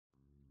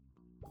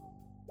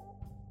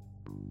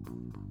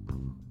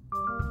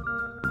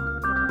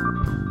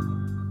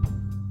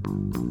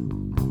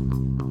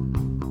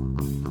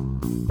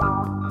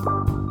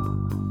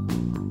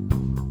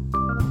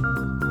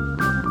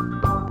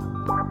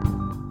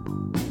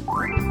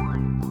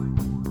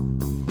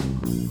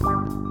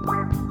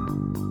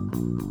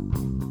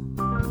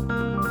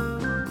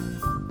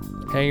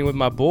hanging with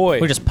my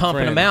boy. We're just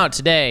pumping them out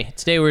today.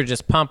 Today we're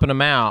just pumping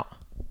them out.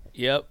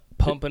 Yep,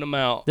 pumping them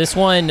out. This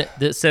one,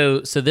 so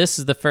this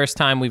is the first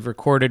time we've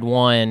recorded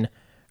one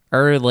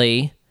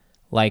early,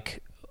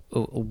 like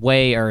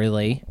way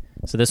early.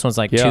 So this one's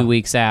like 2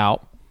 weeks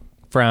out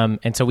from,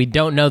 and so we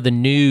don't know the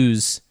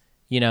news,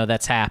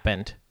 that's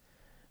happened.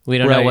 We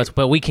don't know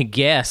but we could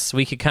guess.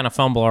 We could kind of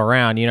fumble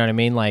around, you know what I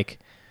mean? Like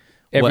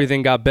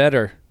everything got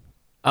better.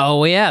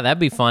 Oh yeah, that'd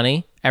be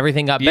funny.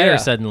 Everything got better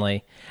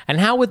suddenly. And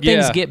how would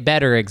things get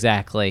better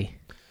exactly?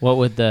 What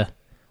would that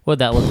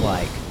look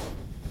like?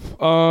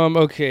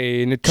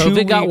 Okay, in a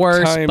COVID got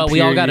worse, but we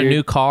all got a period.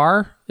 new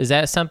car. Is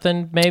that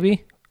something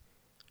maybe?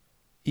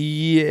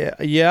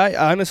 Yeah.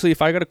 Honestly,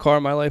 if I got a car,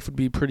 my life would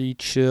be pretty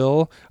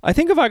chill. I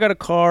think if I got a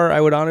car,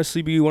 I would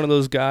honestly be one of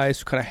those guys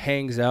who kind of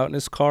hangs out in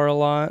his car a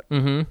lot.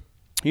 Mm-hmm.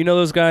 You know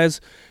those guys?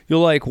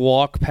 You'll like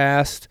walk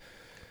past,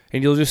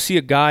 and you'll just see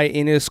a guy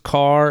in his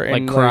car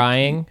and like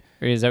crying.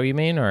 Or is that what you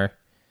mean? Or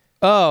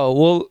oh,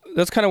 well,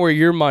 that's kind of where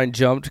your mind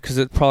jumped because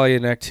it's probably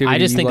an activity. I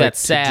just think like that's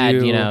sad,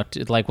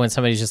 do. like when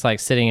somebody's just like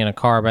sitting in a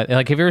car. But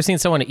like, have you ever seen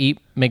someone eat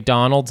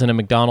McDonald's in a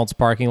McDonald's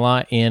parking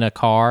lot in a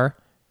car?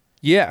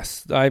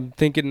 Yes, I'm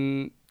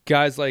thinking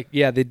guys like,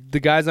 the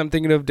guys I'm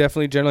thinking of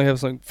definitely generally have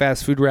some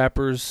fast food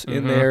wrappers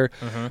in there.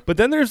 Mm-hmm. But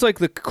then there's like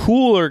the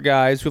cooler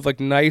guys with like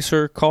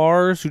nicer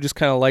cars who just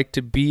kind of like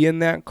to be in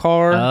that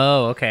car.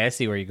 Oh, okay. I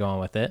see where you're going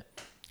with it.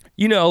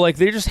 Like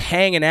they're just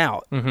hanging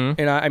out. Mm-hmm.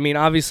 And I mean,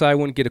 obviously I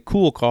wouldn't get a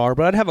cool car,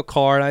 but I'd have a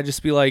car and I'd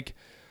just be like,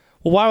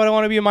 well, why would I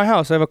want to be in my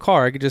house? I have a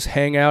car. I could just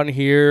hang out in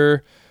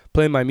here,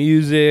 play my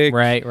music.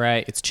 Right.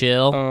 It's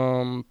chill.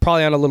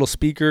 Probably on a little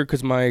speaker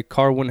because my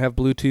car wouldn't have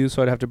Bluetooth,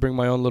 so I'd have to bring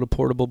my own little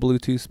portable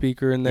Bluetooth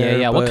speaker in there.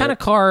 Yeah. What kind of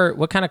car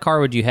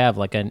would you have?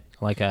 Like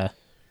a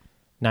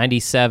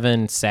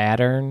 97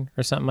 Saturn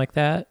or something like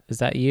that? Is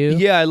that you?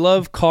 Yeah, I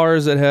love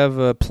cars that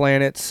have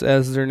planets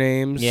as their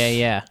names.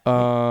 Yeah.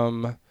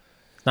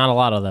 Not a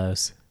lot of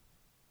those.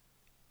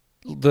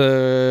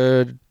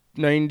 The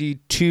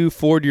 92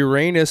 Ford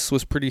Uranus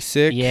was pretty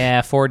sick.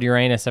 Yeah, Ford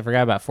Uranus. I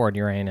forgot about Ford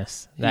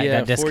Uranus.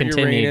 That discontinued.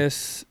 Ford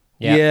Uranus.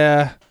 Yep.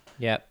 Yeah.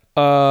 Yep.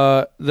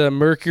 The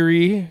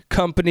Mercury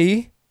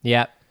Company.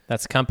 Yep.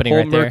 That's a company Whole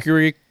right there.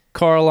 Mercury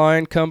car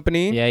line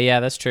company. Yeah,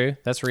 that's true.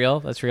 That's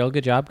real.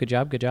 Good job.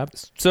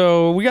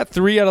 So we got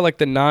 3 out of like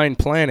the 9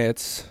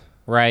 planets.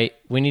 Right.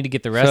 We need to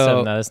get the rest of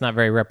them, though. That's not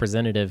very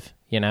representative,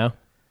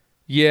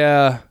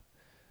 Yeah.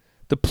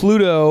 The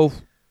Pluto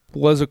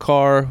was a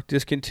car,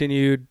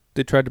 discontinued.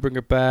 They tried to bring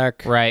it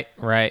back. Right.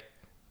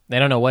 They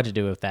don't know what to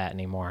do with that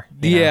anymore.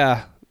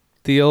 Yeah.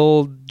 The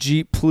old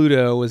Jeep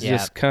Pluto was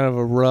just kind of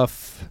a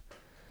rough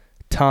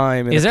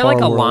time in Is the there car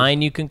like a world.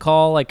 line you can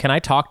call? Like, can I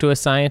talk to a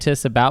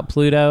scientist about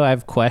Pluto? I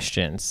have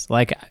questions.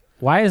 Like,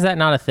 why is that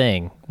not a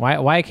thing?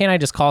 Why can't I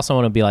just call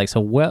someone and be like, so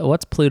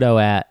what's Pluto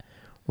at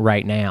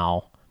right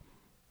now?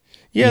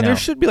 Yeah, there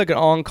should be like an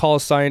on-call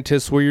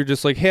scientist where you're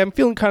just like, hey, I'm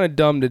feeling kind of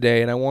dumb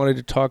today, and I wanted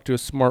to talk to a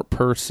smart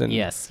person.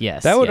 Yes.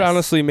 That would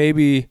honestly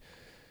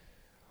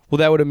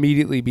that would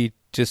immediately be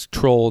just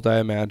trolled, I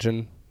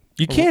imagine.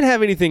 You can't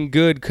have anything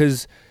good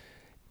because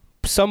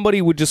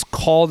somebody would just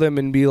call them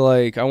and be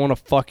like, I want to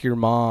fuck your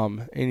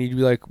mom. And you'd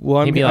be like,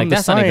 well, I'm the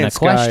that's not even a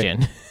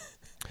question.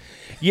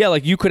 Yeah,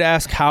 like you could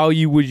ask how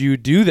would you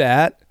do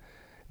that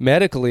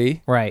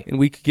medically. Right. And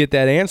we could get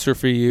that answer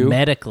for you.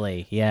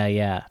 Medically.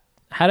 Yeah.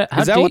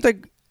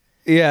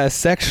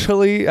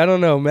 Sexually? I don't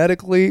know.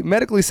 Medically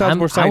sounds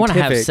more scientific. I want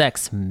to have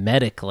sex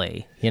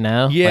medically,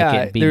 Yeah,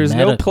 like there's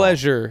medical. no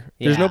pleasure.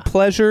 There's no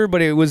pleasure,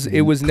 but it was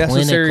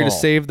necessary to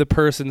save the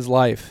person's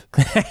life.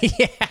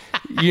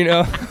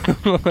 Yeah.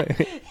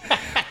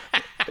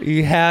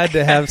 You had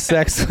to have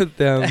sex with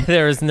them.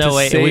 There was no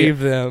way to save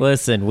them.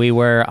 Listen, we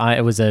were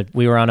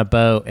on a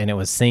boat and it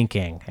was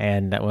sinking,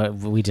 and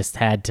we just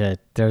had to.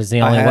 There was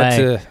the only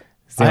way.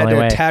 I had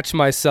to attach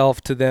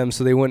myself to them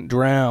so they wouldn't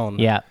drown.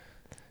 Yeah.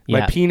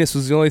 My penis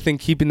was the only thing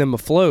keeping them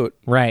afloat.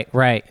 Right.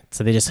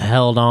 So they just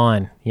held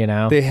on,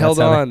 They held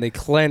on. They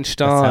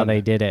clenched on. That's how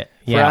they did it.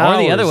 Yeah.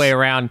 Or the other way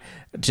around.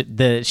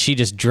 She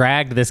just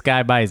dragged this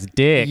guy by his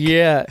dick.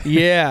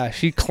 Yeah.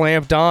 She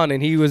clamped on,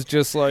 and he was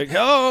just like,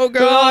 "Oh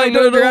God, I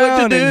don't know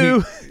what to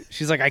do."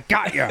 She's like, "I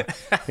got you,"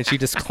 and she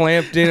just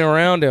clamped in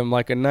around him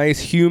like a nice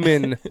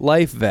human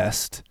life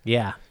vest.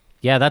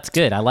 Yeah, that's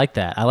good. I like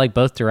that. I like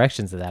both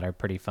directions of that are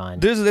pretty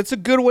fun. That's a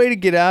good way to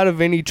get out of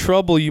any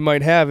trouble you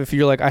might have if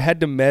you're like, I had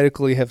to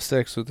medically have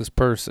sex with this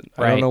person.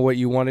 Right. I don't know what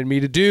you wanted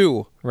me to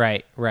do.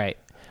 Right.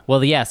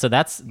 Well, yeah, so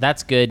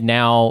that's good.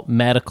 Now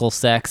medical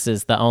sex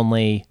is the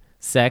only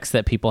sex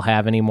that people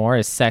have anymore,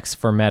 is sex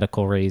for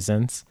medical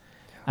reasons.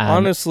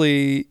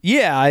 Honestly,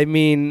 yeah. I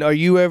mean, are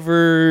you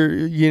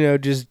ever,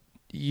 just,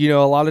 a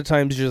lot of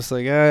times you're just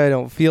like, I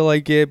don't feel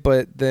like it,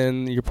 but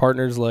then your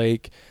partner's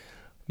like,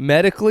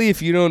 medically,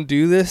 if you don't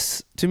do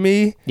this to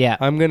me,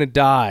 I'm gonna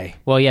die.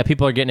 Well, yeah,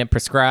 people are getting it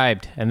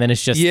prescribed, and then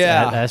it's just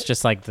that's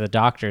just like the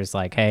doctor's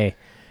like, hey,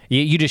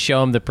 you just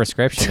show them the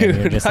prescription. Dude, and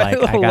you're just like,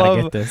 I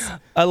gotta get this.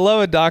 I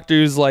love a doctor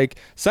who's like,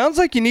 sounds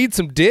like you need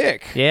some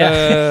dick.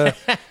 Yeah.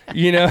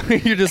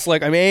 You're just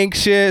like, I'm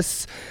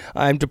anxious.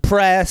 I'm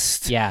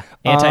depressed. Yeah,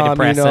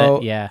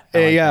 antidepressant. Yeah, I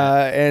like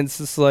that. And it's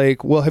just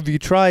like, well, have you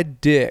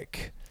tried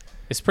dick?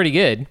 It's pretty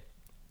good.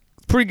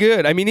 Pretty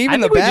good. I mean,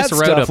 even I the bad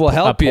stuff will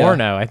help you.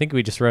 Porno. I think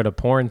we just wrote a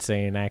porn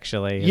scene.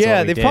 Actually,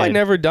 yeah, they've probably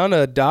never done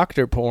a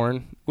doctor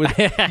porn. With,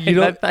 you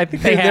know, I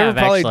think they have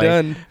probably actually.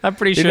 Done. I'm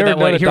pretty sure that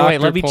one. Here, wait,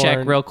 let me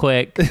check real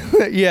quick.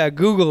 Yeah,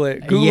 Google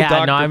it. Google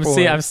doctor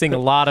porn. I'm seeing a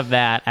lot of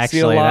that.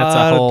 Actually, that's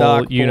a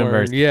whole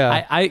universe. Porn.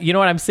 Yeah, you know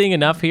what? I'm seeing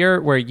enough here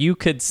where you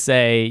could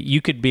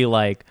be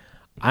like,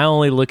 I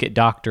only look at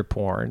doctor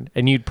porn,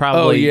 and you'd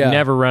probably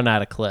never run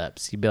out of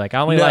clips. You'd be like, I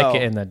only like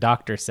it in the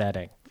doctor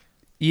setting.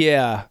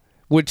 Yeah,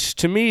 which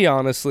to me,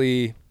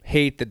 honestly,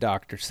 hate the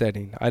doctor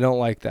setting. I don't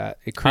like that.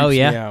 It creeps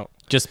me out.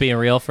 Just being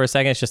real for a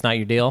second, it's just not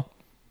your deal.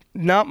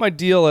 Not my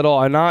deal at all.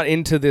 I'm not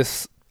into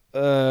this.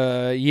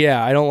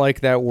 I don't like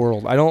that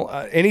world. I don't.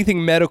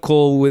 Anything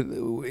medical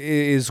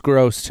is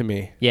gross to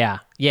me. Yeah.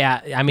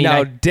 I mean,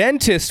 now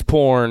dentist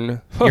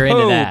porn. You're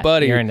into that,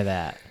 buddy. You're into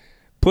that.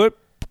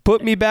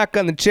 Put me back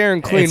on the chair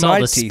and clean it's my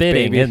all the teeth,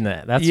 spitting, baby. isn't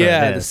it? That's what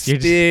it is. The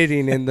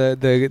spitting and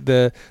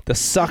the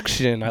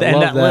suction. I and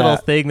love that little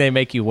thing they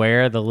make you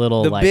wear, the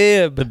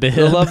bib. The bib.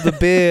 I love the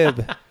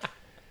bib.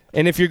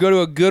 And if you go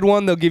to a good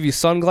one, they'll give you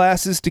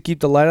sunglasses to keep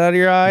the light out of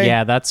your eye.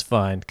 Yeah, that's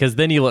fun because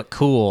then you look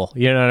cool.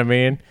 You know what I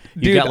mean?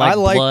 You Dude, got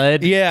like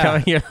blood.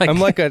 Yeah, I'm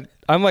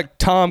like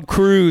Tom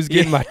Cruise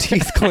getting my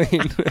teeth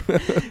cleaned.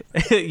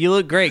 You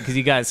look great because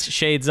you got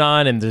shades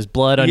on and there's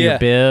blood on your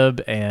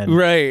bib and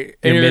right.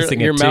 You're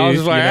missing your a mouth tooth.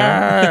 Is like,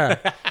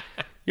 Ah.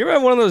 You ever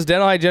have one of those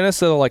dental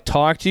hygienists that'll like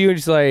talk to you and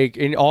just like,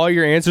 and all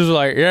your answers are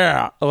like,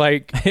 yeah,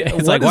 like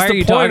it's like, why are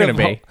you talking to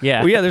me?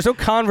 Yeah, well, yeah. There's no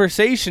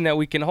conversation that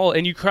we can hold,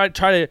 and you try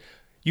to.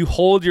 You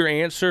hold your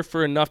answer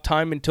for enough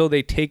time until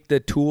they take the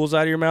tools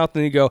out of your mouth,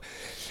 and you go,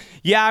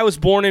 "Yeah, I was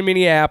born in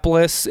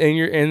Minneapolis,"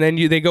 and then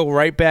they go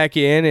right back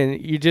in,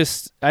 and you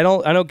just I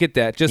don't get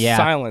that. Just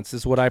silence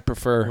is what I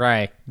prefer.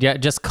 Right? Yeah,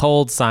 just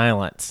cold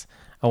silence.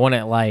 I want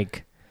it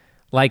like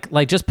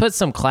just put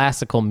some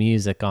classical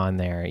music on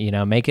there. You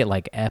know, make it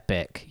like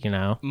epic. You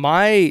know,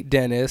 my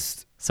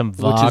dentist, some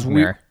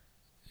Wagner.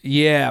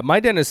 Yeah,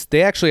 my dentist,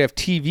 they actually have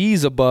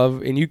TVs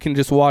above, and you can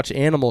just watch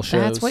animal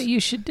shows. That's what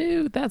you should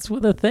do. That's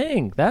the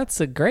thing.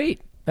 That's a great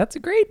deal.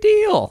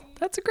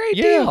 That's a great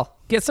deal.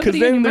 Get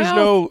somebody in your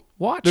mouth.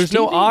 Watch There's TV.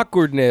 no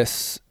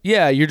awkwardness.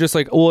 Yeah, you're just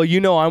like, well,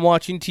 I'm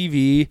watching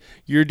TV.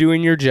 You're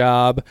doing your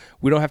job.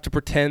 We don't have to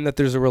pretend that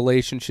there's a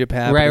relationship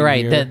happening.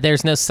 Right. Here.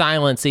 There's no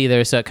silence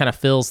either, so it kind of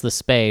fills the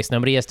space.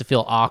 Nobody has to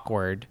feel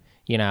awkward,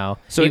 you know.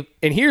 So,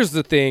 and here's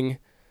the thing.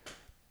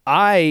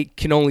 I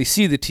can only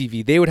see the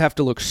TV. They would have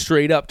to look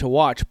straight up to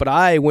watch. But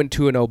I went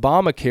to an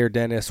Obamacare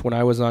dentist when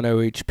I was on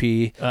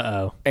OHP.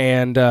 Uh-oh.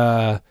 And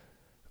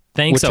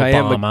thanks,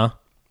 Obama.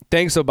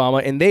 Thanks,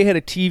 Obama. And they had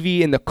a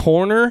TV in the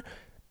corner,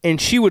 and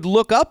she would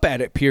look up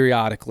at it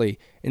periodically.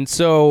 And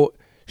so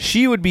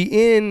she would be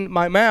in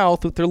my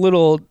mouth with her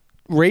little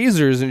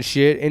razors and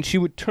shit, and she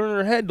would turn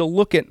her head to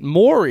look at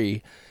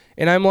Maury.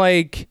 And I'm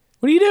like,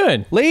 what are you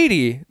doing?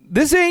 Lady,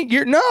 this ain't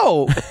your...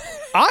 No.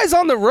 Eyes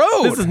on the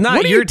road. This is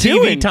not your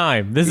TV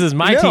time. This is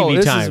my TV time.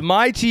 This is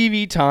my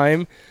TV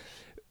time.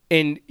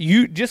 And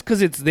you, just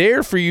because it's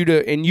there for you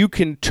to, and you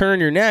can turn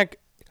your neck,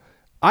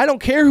 I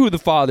don't care who the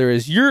father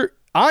is.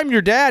 I'm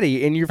your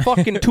daddy, and your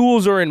fucking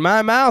tools are in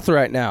my mouth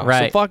right now.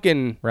 Right. So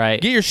fucking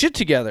get your shit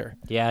together.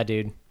 Yeah,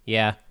 dude.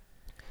 Yeah.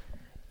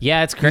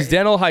 Yeah, it's crazy. These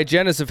dental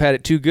hygienists have had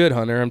it too good,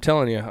 Hunter. I'm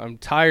telling you. I'm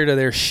tired of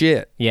their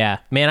shit. Yeah.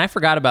 Man, I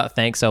forgot about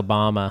Thanks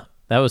Obama.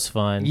 That was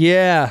fun.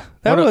 Yeah,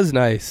 that was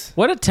nice.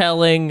 What a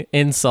telling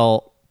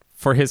insult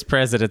for his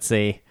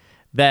presidency.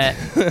 That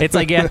it's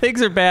like, yeah, things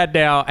are bad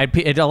now.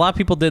 And a lot of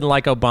people didn't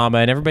like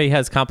Obama, and everybody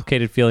has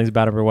complicated feelings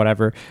about him or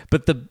whatever.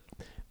 But the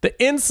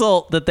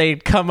insult that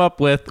they'd come up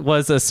with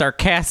was a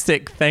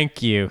sarcastic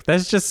thank you.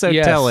 That's just so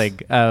telling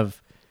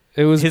of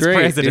his great,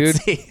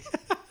 presidency.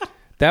 Dude.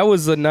 That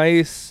was a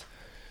nice,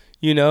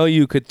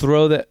 you could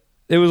throw that.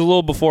 It was a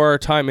little before our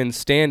time in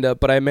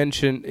stand-up, but I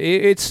mentioned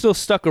it still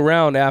stuck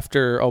around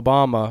after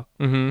Obama.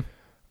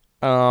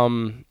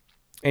 Mm-hmm.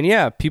 And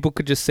yeah, people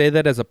could just say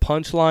that as a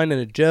punchline and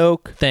a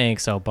joke.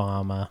 Thanks,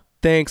 Obama.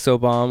 Thanks,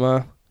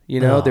 Obama.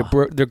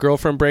 Their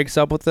girlfriend breaks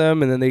up with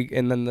them, and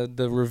then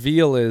the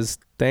reveal is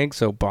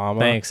thanks, Obama.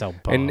 Thanks,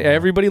 Obama. And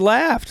everybody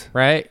laughed.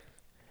 Right?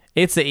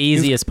 It's the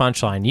easiest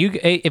punchline.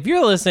 If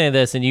you're listening to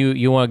this and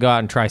you want to go out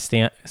and try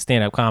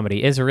stand-up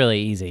comedy, it's really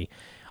easy.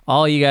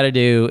 All you got to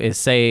do is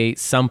say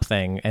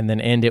something and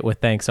then end it with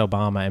thanks,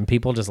 Obama, and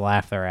people just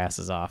laugh their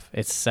asses off.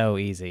 It's so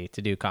easy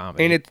to do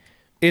comedy. And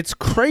it's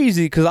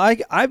crazy because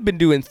I've been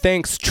doing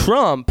thanks,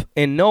 Trump,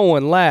 and no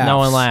one laughs. No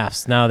one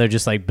laughs. No, they're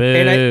just like, boo.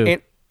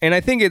 And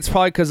I think it's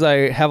probably because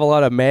I have a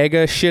lot of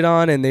MAGA shit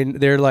on, and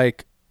they're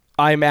like,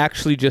 I'm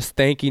actually just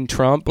thanking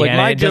Trump. Like,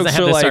 my it doesn't jokes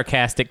have are the like,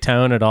 sarcastic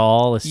tone at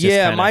all. It's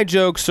just my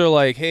jokes are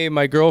like, hey,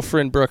 my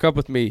girlfriend broke up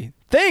with me.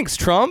 Thanks,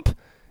 Trump.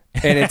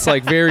 And it's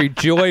like very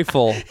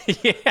joyful.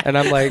 Yeah. And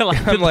I'm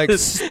like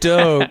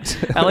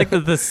stoked. I like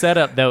that the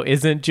setup though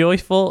isn't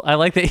joyful. I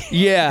like that.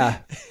 Yeah.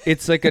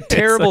 It's like a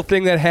terrible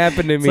thing that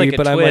happened to me, like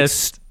but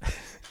twist. I'm like,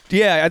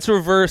 that's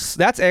reverse.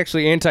 That's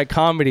actually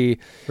anti-comedy.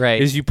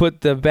 Right. Is you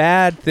put the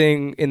bad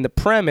thing in the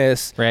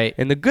premise. Right.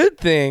 And the good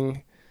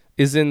thing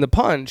is in the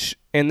punch.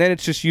 And then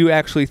it's just you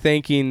actually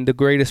thanking the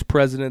greatest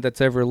president that's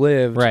ever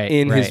lived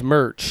in his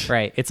merch.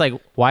 Right. It's like,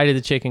 why did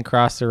the chicken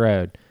cross the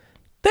road?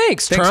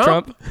 Thanks,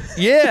 Trump.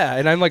 Yeah.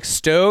 And I'm like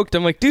stoked.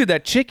 I'm like, dude,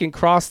 that chicken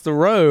crossed the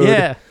road.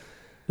 Yeah.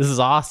 This is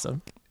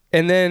awesome.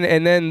 And then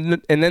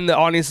the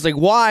audience is like,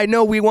 why?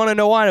 No, we want to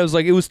know why. And I was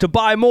like, it was to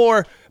buy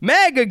more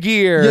MAGA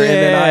gear. Yeah.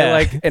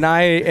 And then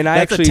I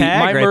That's actually, a tag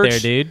my right merch, there,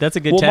 dude. That's a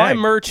good tag. My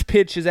merch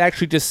pitch is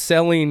actually just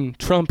selling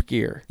Trump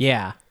gear.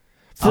 Yeah.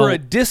 For a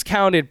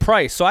discounted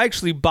price. So I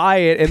actually buy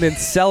it and then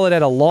sell it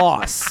at a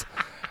loss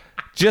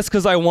just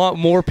because I want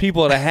more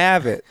people to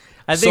have it.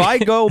 So I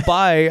go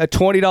buy a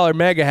 $20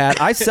 MAGA hat.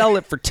 I sell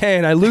it for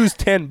 $10. I lose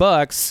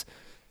 $10.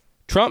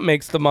 Trump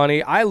makes the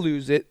money. I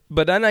lose it.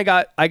 But then I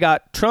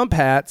got Trump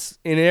hats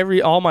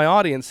in all my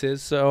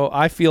audiences. So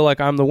I feel like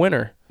I'm the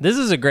winner. This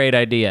is a great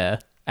idea,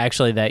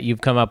 actually, that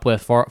you've come up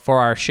with for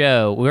our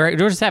show. We're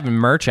just having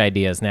merch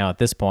ideas now at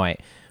this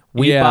point.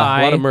 We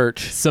buy a lot of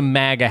merch. Some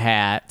MAGA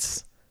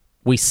hats.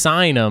 We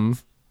sign them.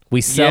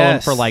 We sell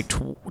them for like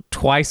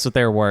twice what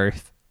they're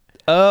worth.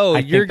 Oh,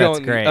 you're going.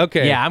 That's great.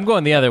 Okay. Yeah, I'm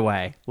going the other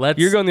way.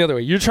 You're going the other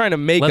way. You're trying to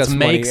make us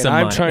money, and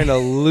I'm trying to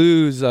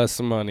lose us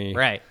money.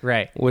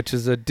 Right. Which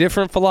is a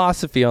different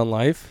philosophy on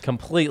life.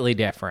 Completely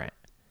different.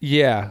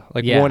 Yeah,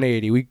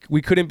 180.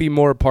 We couldn't be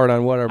more apart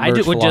on what our merch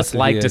philosophy is. I would just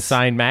like to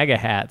sign MAGA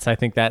hats. I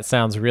think that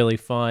sounds really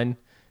fun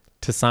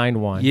to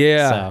sign one.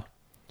 Yeah. So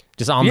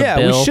just on the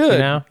bill. We should. You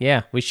know?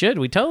 Yeah, we should.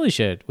 We totally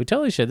should. This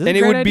is a great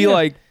it would idea. Be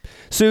like,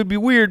 so it would be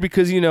weird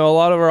because, a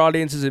lot of our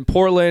audience is in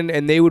Portland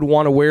and they would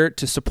want to wear it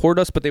to support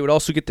us, but they would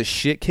also get the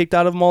shit kicked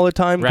out of them all the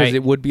time because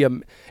it would be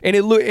and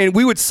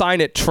we would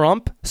sign it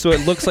Trump, so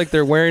it looks like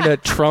they're wearing a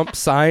Trump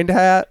signed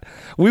hat.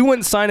 We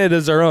wouldn't sign it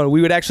as our own.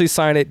 We would actually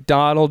sign it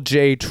Donald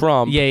J.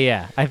 Trump.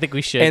 Yeah. I think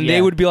we should. And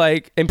they would be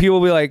like, and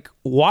people would be like,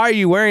 why are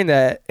you wearing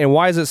that? And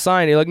why is it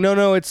signed? You're like,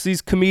 no, it's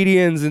these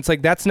comedians. And it's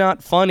like, that's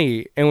not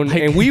funny.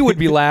 And we would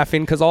be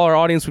laughing because all our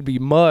audience would be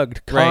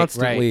mugged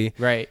constantly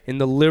in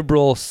the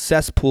liberal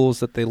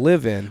cesspools that they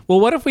live in. Well,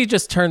 what if we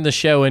just turn the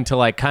show into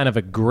like kind of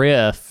a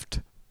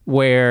grift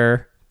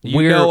where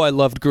I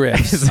loved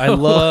grifts. So I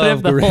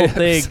love the grifts. whole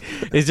thing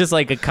is just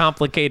like a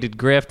complicated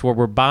grift where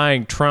we're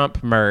buying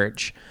Trump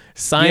merch,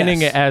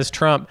 signing it as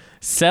Trump,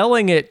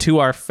 selling it to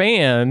our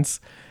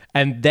fans,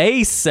 and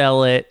they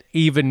sell it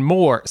even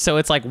more. So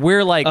it's like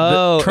we're like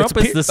Trump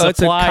is the supplier.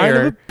 It's a kind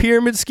of a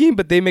pyramid scheme,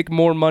 but they make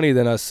more money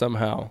than us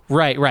somehow.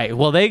 Right.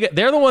 Well, they're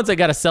the ones that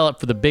got to sell it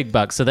for the big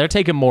bucks, so they're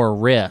taking more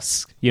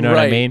risk. You know what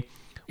I mean?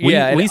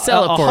 We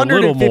sell it for a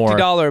little more.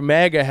 $150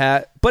 MAGA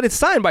hat, but it's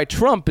signed by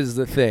Trump is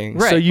the thing.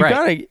 Right, so you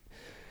gotta,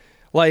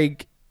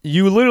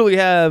 you literally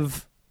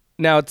have.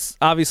 Now it's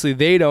obviously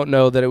they don't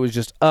know that it was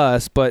just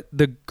us, but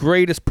the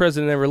greatest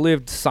president ever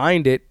lived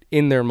signed it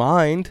in their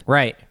mind.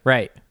 Right.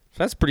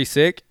 That's pretty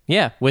sick.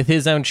 Yeah, with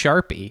his own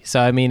Sharpie. So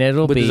I mean,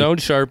 it'll be with his own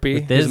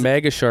Sharpie, his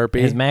MAGA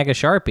Sharpie, his MAGA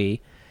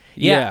Sharpie.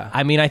 Yeah.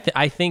 I mean,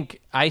 I think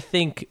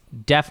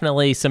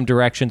definitely some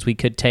directions we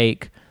could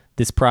take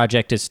this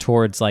project is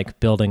towards like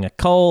building a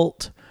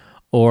cult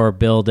or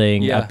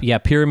building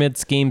pyramid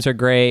schemes are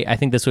great. I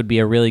think this would be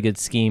a really good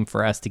scheme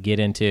for us to get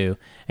into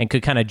and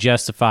could kind of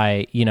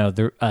justify,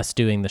 us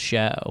doing the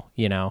show,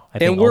 I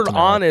think and we're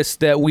honest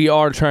that we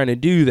are trying to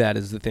do that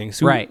is the thing.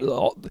 So right.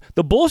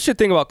 The bullshit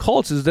thing about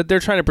cults is that they're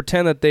trying to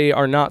pretend that they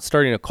are not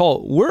starting a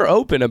cult. We're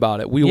open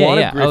about it. We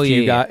want to grift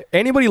you guys.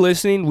 Anybody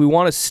listening, we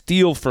want to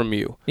steal from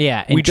you.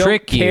 Yeah, and we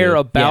don't care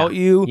about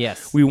you.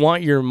 Yes. We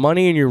want your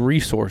money and your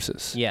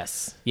resources.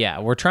 Yes. Yeah,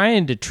 we're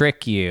trying to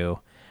trick you.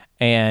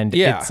 And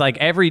it's like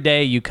every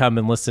day you come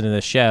and listen to the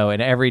show,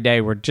 and every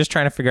day we're just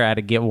trying to figure out how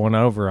to get one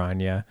over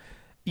on you.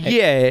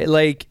 Yeah,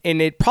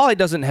 and it probably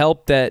doesn't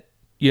help that,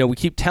 we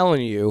keep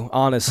telling you,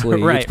 honestly.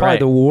 It's probably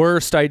the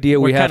worst idea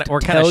we have to tell you.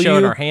 We're kind of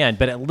showing our hand,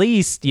 but at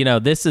least,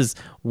 this is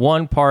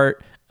one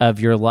part of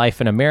your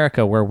life in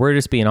America where we're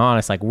just being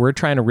honest. Like, we're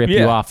trying to rip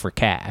you off for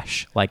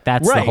cash. Like,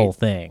 that's the whole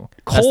thing.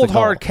 Cold,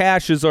 hard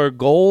cash is our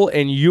goal,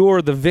 and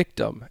you're the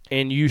victim.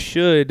 And you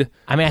should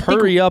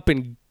hurry up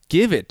and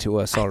give it to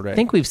us already. I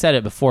think we've said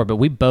it before, but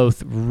we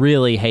both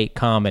really hate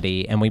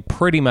comedy, and we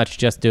pretty much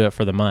just do it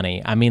for the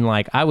money. I mean,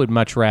 like, I would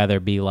much rather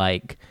be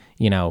like,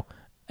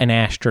 an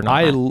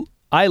astronaut.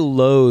 I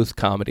loathe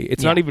comedy.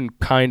 It's not even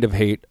kind of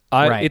hate.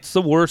 It's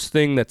the worst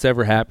thing that's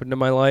ever happened in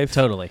my life.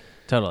 Totally.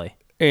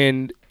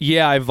 And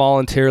I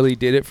voluntarily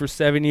did it for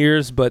 7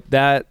 years, but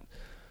that,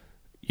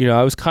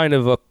 I was kind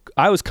of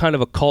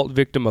a cult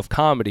victim of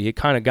comedy. It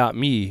kind of got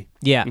me.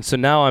 Yeah. And so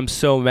now I'm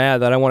so mad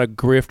that I want to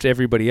grift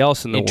everybody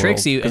else in the world. It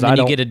tricks you, and then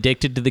you get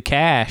addicted to the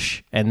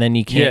cash, and then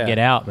you can't get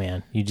out,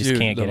 man. You just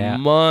can't get out.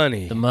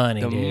 The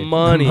money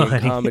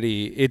in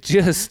comedy. It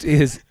just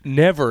is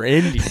never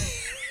ending.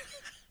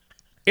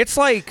 It's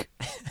like,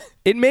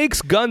 it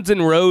makes Guns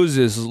N'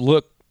 Roses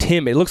look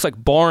timid. It looks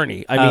like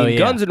Barney. I mean,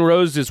 Guns N'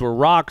 Roses were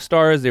rock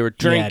stars. They were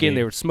drinking.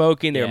 They were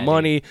smoking. They were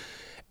money.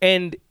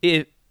 And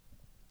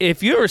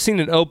if you ever seen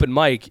an open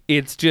mic,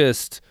 it's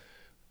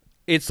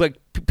like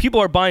people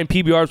are buying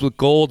PBRs with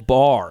gold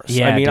bars.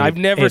 Yeah, I mean, dude, I've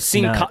never it's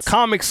seen nuts.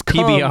 comics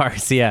come.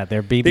 PBRs, yeah,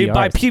 they're BBRs. They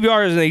buy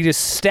PBRs and they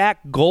just stack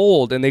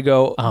gold and they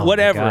go, Oh, my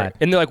whatever. God.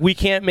 And they're like, we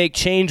can't make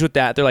change with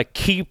that. They're like,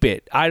 keep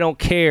it. I don't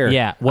care.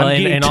 Yeah, well, I'm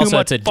getting and too also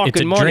much it's a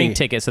fucking money. drink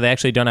ticket, so they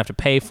actually don't have to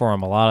pay for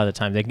them a lot of the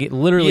time. They get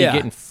literally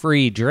getting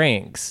free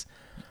drinks.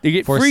 They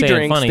get for free saying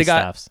drinks. funny They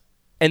got, stuffs.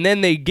 and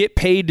then they get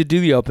paid to do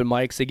the open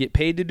mics. They get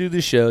paid to do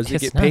the shows. They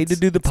It's get paid nuts. to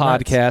do the It's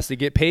nuts. podcast. They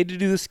get paid to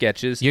do the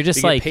sketches. You're just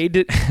They get like- paid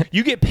to,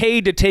 you get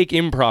paid to take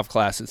improv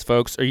classes,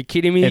 folks. Are you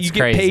kidding me? It's you get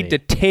crazy. paid to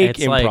take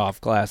It's like- improv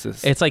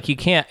classes. It's like you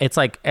can't. It's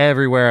like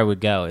everywhere I would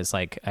go is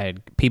like I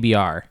had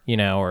PBR,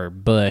 or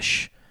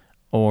Bush,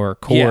 or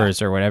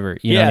Coors or whatever.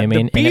 You know what I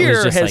mean? The And it was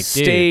beer just has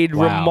like, dude, stayed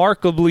wow.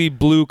 remarkably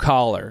blue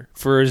collar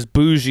for as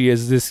bougie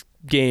as this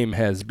game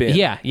has been.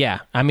 Yeah.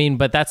 I mean,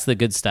 but that's the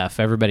good stuff.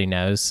 Everybody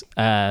knows.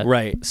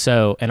 Right.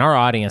 So, and our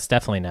audience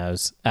definitely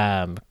knows.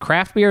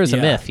 Craft beer is a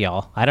Yeah. myth,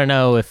 y'all. I don't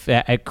know if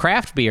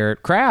craft beer,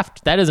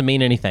 that doesn't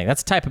mean anything.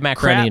 That's a type of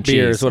macaroni Crap and cheese.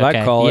 beer is what I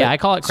okay? call it. Yeah, I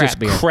call it It's crap just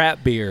beer.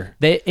 crap beer.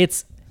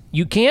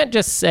 You can't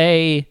just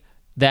say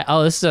that,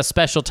 oh, this is a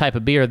special type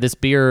of beer. This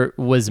beer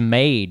was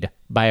made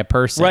by a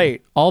person.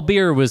 Right. All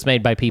beer was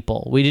made by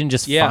people. We didn't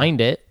just Yeah. find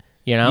it.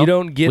 You You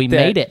don't get we that.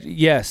 made it.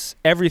 Yes,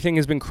 everything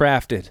has been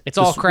crafted. It's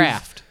all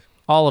craft.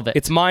 All of it.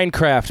 It's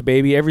Minecraft,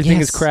 baby.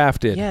 Everything is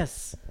crafted.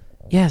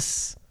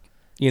 Yes.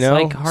 You know,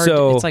 It's like hard.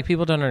 So It's like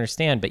people don't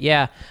understand. But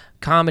yeah,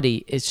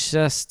 comedy. It's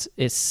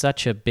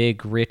such a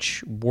big,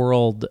 rich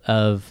world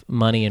of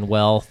money and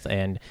wealth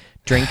and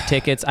drink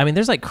tickets. I mean,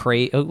 there's like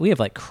we have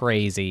like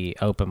crazy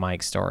open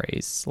mic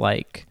stories.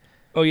 Like,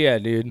 oh yeah,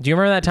 dude. do you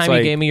remember that time It's you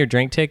like- gave me your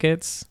drink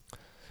tickets?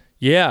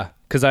 Yeah,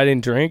 because I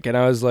didn't drink, and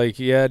I was like,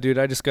 yeah, dude,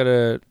 I'm just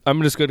gonna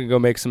go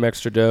make some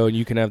extra dough, and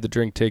you can have the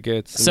drink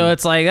tickets. So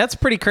it's like that's a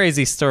pretty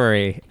crazy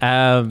story.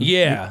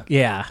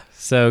 Yeah.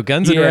 So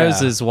Guns N' Yeah.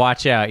 Roses,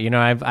 watch out.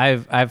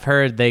 I've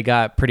heard they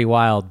got pretty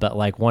wild, but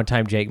like one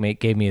time Jake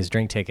gave me his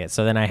drink ticket.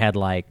 So then I had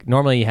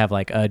normally you have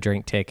like a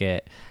drink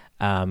ticket,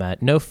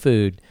 no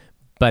food,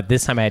 but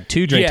this time I had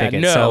 2 drink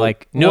tickets. No. So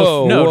like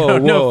whoa,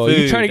 no food.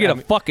 You trying to get a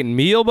fucking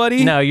meal,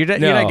 buddy? No, you're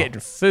not getting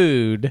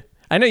food.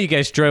 I know you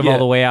guys drove all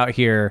the way out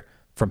here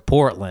from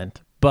Portland,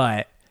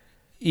 but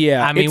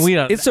Yeah, I mean, we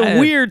don't. It's a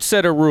weird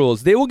set of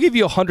rules. They will give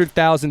you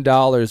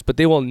 $100,000, but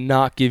they will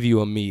not give you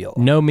a meal.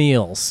 No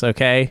meals,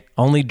 okay?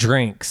 Only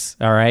drinks,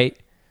 all right?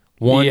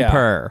 One Yeah.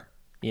 per.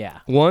 Yeah.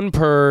 One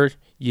per.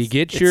 You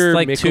get your it's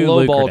like too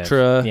Michelob lucrative.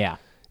 Ultra. Yeah.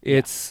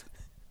 It's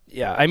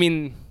I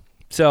mean,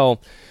 so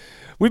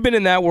we've been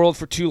in that world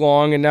for too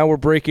long, and now we're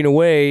breaking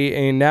away,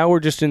 and now we're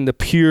just in the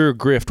pure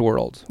grift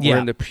world. Yeah. We're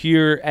in the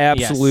pure,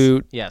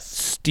 absolute Yes.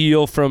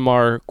 steal from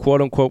our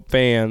quote-unquote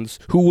fans,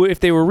 who, if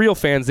they were real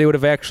fans, they would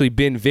have actually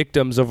been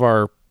victims of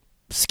our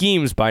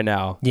schemes by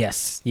now.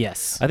 Yes.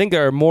 I think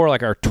they're more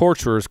like our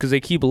torturers because they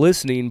keep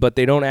listening, but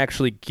they don't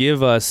actually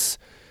give us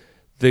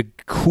the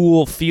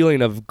cool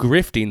feeling of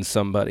grifting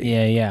somebody.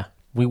 Yeah.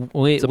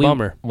 It's a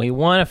bummer. We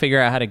want to figure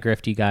out how to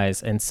grift you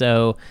guys, and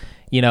so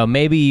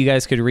maybe you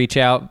guys could reach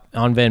out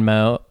on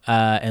Venmo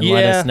and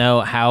let us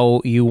know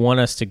how you want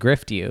us to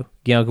grift you.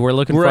 We're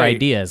looking for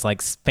ideas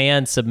like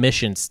fan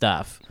submission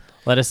stuff.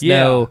 Let us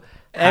know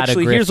how to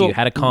grift you,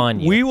 how to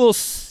con you. We will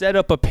set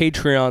up a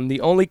Patreon.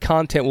 The only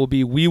content will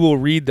be we will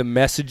read the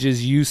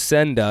messages you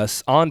send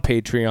us on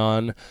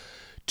Patreon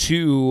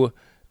to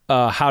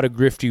how to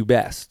grift you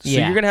best. So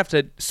you're going to have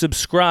to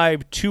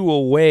subscribe to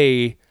a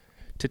way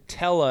to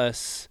tell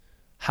us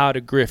how to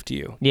grift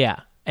you. Yeah.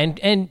 And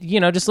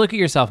just look at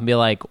yourself and be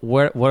like,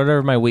 what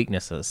are my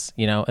weaknesses?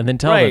 And then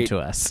tell them to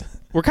us.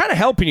 We're kind of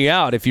helping you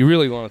out if you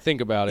really want to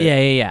think about it.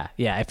 Yeah.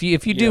 If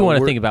you do want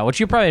to think about it, which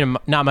you're probably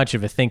not much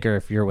of a thinker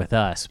if you're with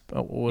us.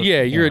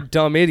 You're a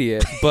dumb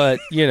idiot, but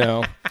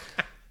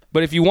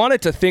but if you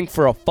wanted to think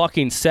for a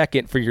fucking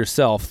second for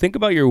yourself, think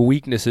about your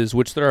weaknesses,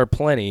 which there are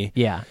plenty.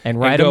 Yeah, and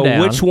write them down.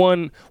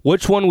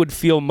 Which one would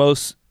feel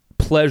most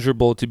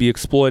pleasurable to be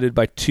exploited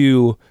by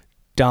 2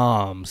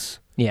 doms?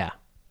 Yeah.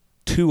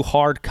 2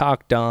 hard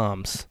cock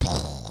doms.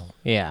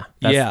 Yeah.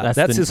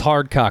 That's his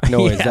hard cock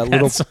noise. Yeah,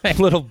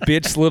 little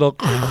bitch, little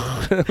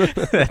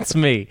That's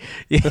me.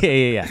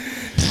 Yeah.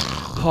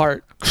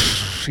 heart.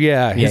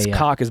 Yeah, his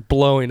cock is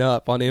blowing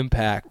up on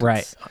impact.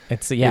 Right.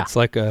 It's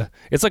like a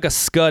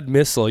Scud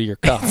missile. Your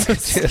cock.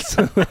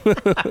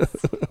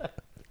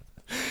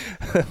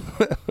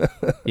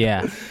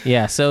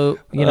 Yeah. So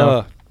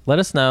let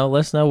us know. Let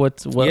us know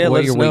what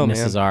your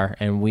weaknesses are,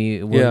 and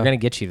we're gonna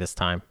get you this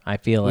time. I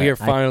feel we are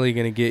finally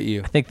gonna get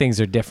you. I think things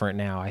are different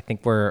now. I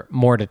think we're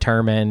more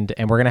determined,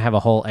 and we're gonna have a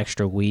whole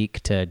extra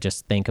week to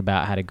just think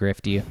about how to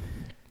grift you.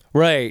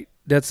 Right.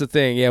 That's the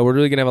thing. Yeah, we're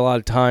really going to have a lot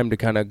of time to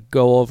kind of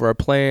go over our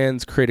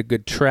plans, create a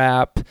good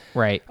trap.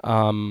 Right.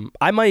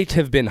 I might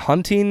have been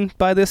hunting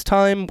by this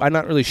time. I'm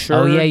not really sure.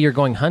 Oh, yeah, you're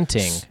going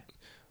hunting.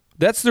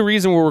 That's the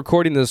reason we're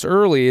recording this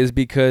early is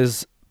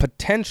because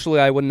potentially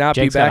I would not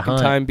Jake's be back in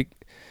time.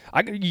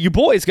 Your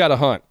boy's got to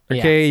hunt,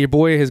 okay? Yeah. Your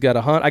boy has got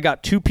to hunt. I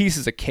got 2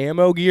 pieces of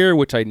camo gear,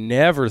 which I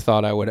never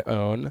thought I would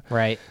own.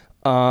 Right.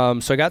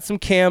 So I got some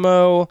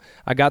camo.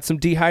 I got some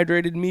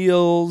dehydrated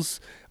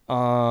meals.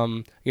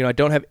 I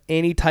don't have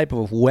any type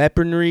of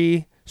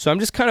weaponry. So I'm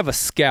just kind of a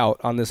scout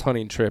on this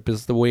hunting trip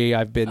is the way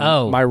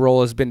my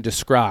role has been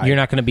described. You're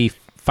not going to be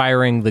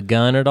firing the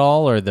gun at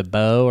all or the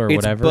bow or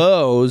whatever? It's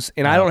bows,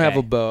 and I don't have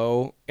a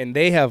bow, and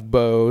they have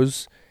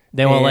bows.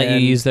 They won't let you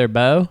use their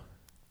bow?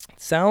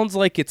 Sounds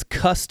like it's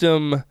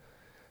custom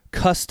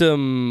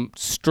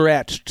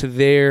stretched to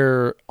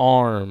their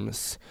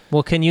arms.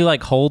 Well, can you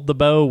like hold the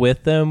bow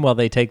with them while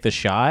they take the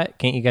shot?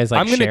 Can't you guys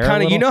like I'm gonna share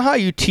kind of, you know how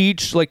you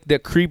teach like the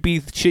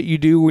creepy shit you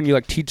do when you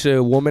like teach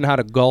a woman how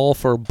to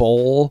golf or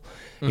bowl,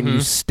 and you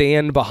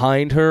stand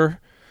behind her.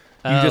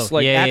 You just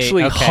like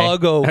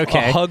hug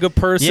a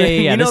person. Yeah,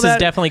 you know this is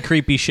definitely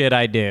creepy shit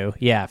I do.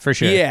 Yeah, for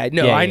sure. Yeah,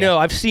 no, I know.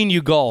 I've seen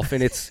you golf,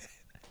 and it's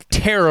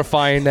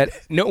terrifying that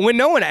when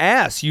no one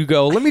asks, you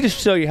go, let me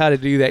just show you how to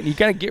do that. And you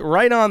kind of get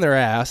right on their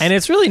ass. And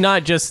it's really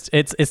not just,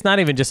 it's not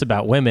even just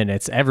about women.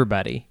 It's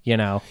everybody, you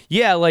know?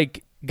 Yeah,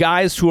 like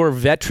guys who are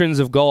veterans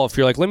of golf.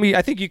 You're like,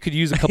 I think you could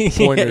use a couple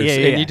pointers.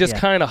 And you just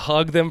kind of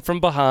hug them from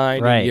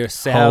behind. Right. And you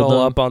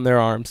saddle up on their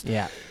arms.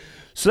 Yeah.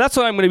 So that's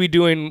what I'm going to be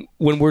doing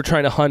when we're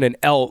trying to hunt an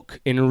elk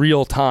in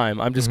real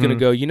time. I'm just going to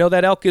go,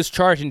 that elk is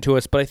charging to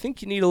us, but I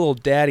think you need a little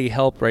daddy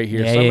help right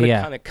here. So I'm going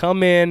to kind of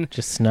come in.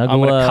 Just snuggle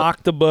I'm going to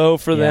cock the bow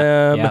for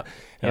them. Yep.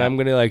 And I'm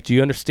going to do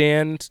you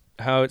understand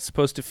how it's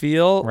supposed to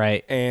feel?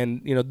 Right.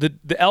 And,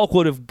 the elk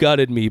would have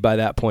gutted me by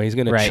that point. He's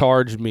going to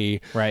charge me.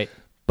 Right.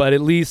 But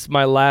at least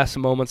my last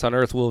moments on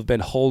earth will have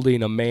been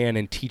holding a man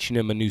and teaching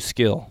him a new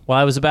skill. Well,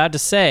 I was about to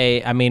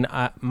say,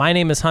 my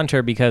name is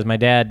Hunter because my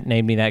dad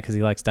named me that because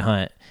he likes to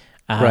hunt.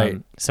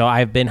 Right. So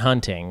I've been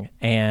hunting,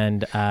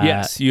 and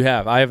yes, you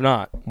have. I have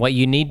not. What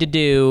you need to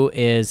do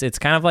is it's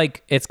kind of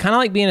like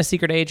being a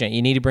secret agent.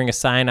 You need to bring a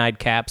cyanide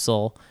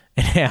capsule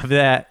and have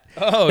that.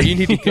 Oh, you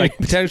need to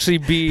potentially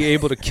be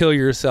able to kill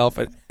yourself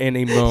at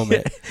any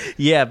moment.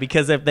 Yeah,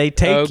 because if they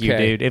take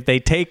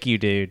you,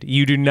 dude,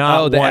 you do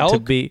not want to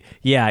be.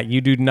 Yeah,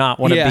 you do not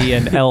want to be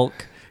an elk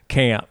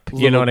camp.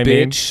 You know what I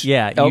mean?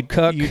 Yeah, elk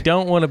cuck. You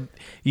don't want to.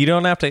 You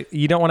don't want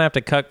to have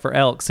to cuck for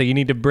elk, so you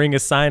need to bring a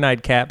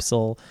cyanide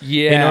capsule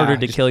in order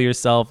to kill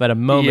yourself at a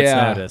moment's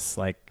notice,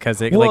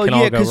 because it can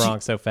all go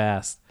wrong so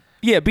fast.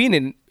 Yeah,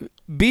 being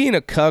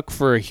a cuck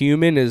for a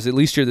human is at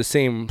least you're the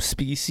same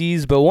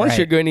species, but once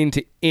you're going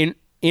into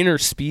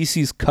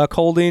interspecies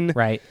cuckolding,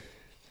 right?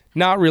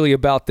 Not really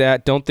about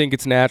that. Don't think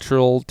it's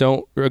natural.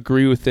 Don't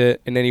agree with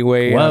it in any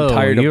way. Whoa,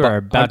 you are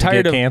about to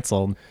get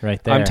canceled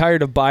right there. I'm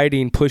tired of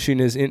Biden pushing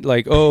his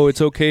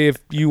it's okay if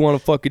you want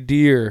to fuck a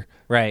deer.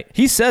 Right.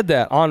 He said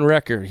that on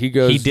record. He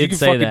goes, he did you can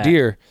say fuck that. A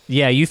deer.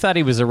 Yeah, you thought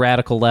he was a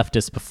radical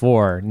leftist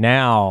before.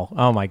 Now,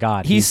 oh my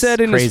God. He said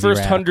in his first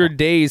radical. 100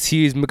 days,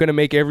 he's going to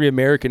make every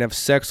American have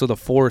sex with a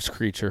forest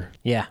creature.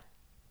 Yeah.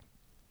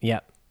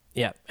 Yep.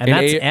 Yep. And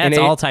that's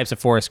all types of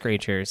forest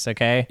creatures,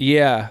 okay?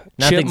 Yeah.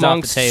 Nothing's Chipmunks,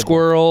 off the table.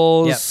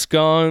 squirrels,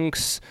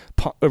 skunks,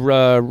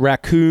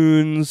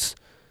 raccoons,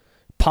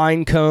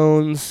 pine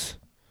cones,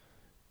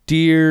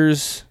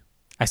 deers.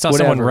 I saw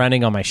someone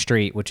running on my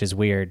street, which is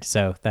weird.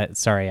 So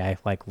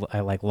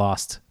I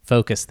lost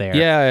focus there.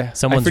 Yeah.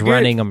 Someone's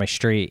running on my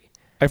street.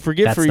 I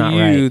forget That's for not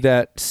you right.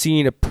 that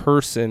seeing a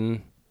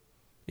person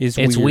is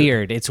weird. It's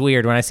weird. It's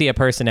weird. When I see a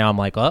person now, I'm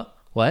like, oh,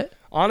 what?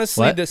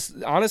 Honestly, I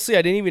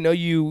didn't even know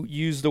you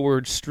used the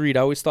word street.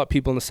 I always thought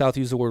people in the South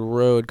use the word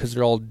road because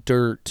they're all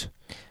dirt.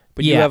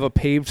 But you have a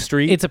paved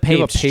street? It's a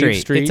paved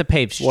street. It's a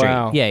paved street.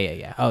 Wow.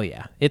 Yeah. Oh,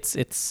 yeah. It's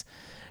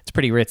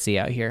pretty ritzy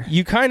out here.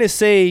 You kind of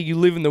say you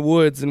live in the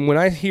woods, and when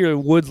I hear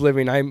woods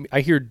living,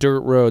 I hear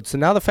dirt roads. So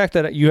now the fact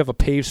that you have a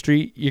paved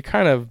street, you're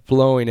kind of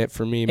blowing it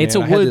for me, man. It's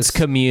a woods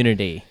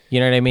community. You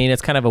know what I mean?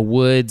 It's kind of a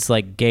woods,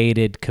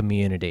 gated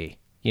community,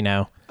 you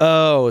know?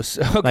 Oh,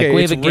 okay.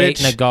 We have a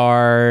gate and a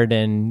guard,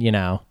 and,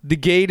 The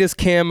gate is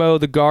camo,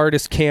 the guard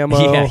is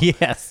camo. Yeah,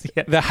 yes.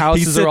 Yeah. The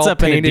houses are all up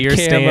painted in a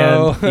deer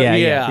camo. Stand.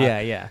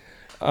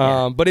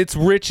 Yeah. But it's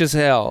rich as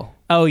hell.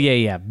 Oh,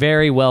 yeah.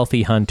 Very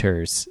wealthy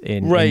hunters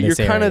in this area. You're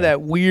kind of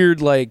that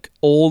weird,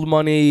 old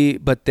money,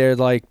 but they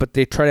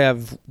try to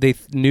have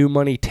new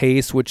money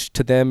taste, which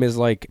to them is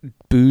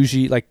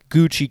bougie,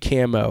 Gucci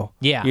camo.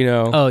 Yeah.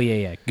 Oh,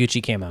 yeah.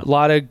 Gucci camo. A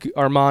lot of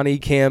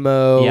Armani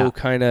camo,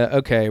 kind of.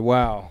 Okay,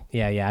 wow.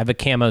 Yeah. I have a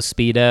camo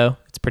Speedo.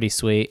 It's pretty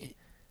sweet.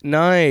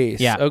 Nice.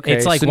 Yeah. Okay.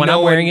 It's when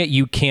I'm wearing it,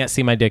 you can't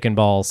see my dick and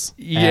balls.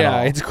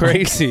 Yeah, it's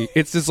crazy.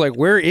 It's just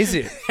where is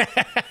it?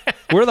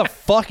 Where the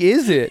fuck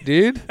is it,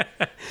 dude?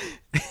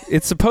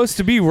 It's supposed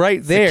to be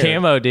right there. The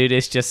camo, dude,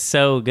 is just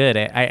so good.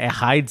 It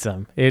hides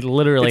them. It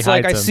literally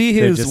hides them. I see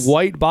his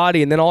white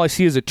body, and then all I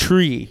see is a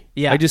tree.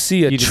 Yeah. I just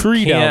see a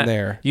tree down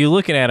there. You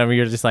looking at him,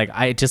 you're just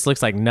it just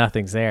looks like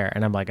nothing's there.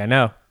 And I'm like, I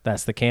know.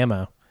 That's the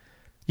camo.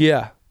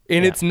 Yeah.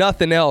 And it's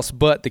nothing else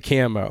but the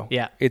camo.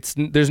 Yeah.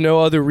 There's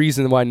no other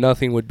reason why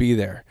nothing would be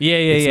there. Yeah.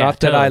 It's not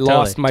that I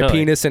lost my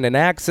penis in an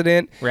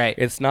accident. Right.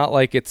 It's not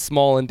like it's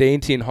small and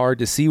dainty and hard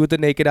to see with the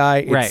naked eye.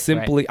 It's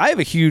simply, I have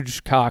a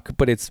huge cock,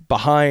 but it's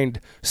behind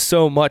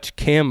so much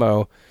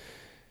camo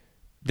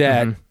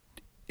that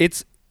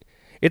it's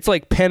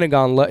like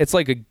Pentagon. It's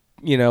like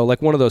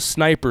like one of those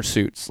sniper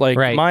suits.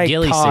 My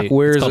ghillie cock suit.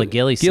 wears it's called a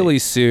ghillie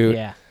suit.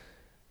 Yeah.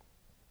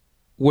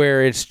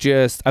 where it's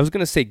just, I was going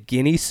to say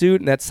guinea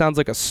suit, and that sounds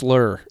like a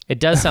slur. It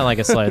does sound like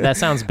a slur. That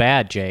sounds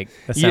bad, Jake.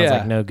 That sounds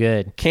like no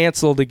good.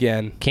 Canceled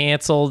again.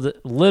 Canceled,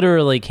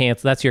 literally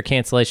canceled. That's your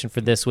cancellation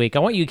for this week. I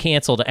want you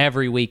canceled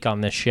every week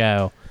on this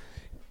show.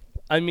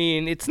 I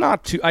mean, it's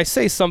not too, I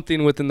say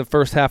something within the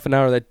first half an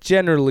hour that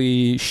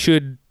generally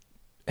should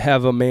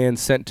have a man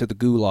sent to the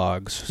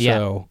gulags.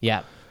 So.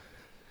 Yeah.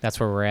 That's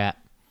where we're at.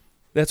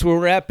 That's where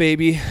we're at,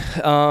 baby.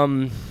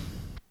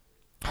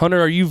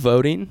 Hunter, are you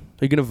voting?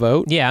 Are you going to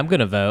vote? Yeah, I'm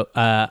going to vote.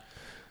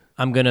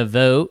 I'm going to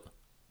vote.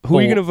 Who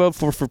are you going to vote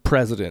for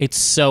president? It's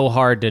so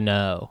hard to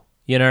know.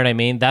 You know what I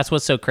mean? That's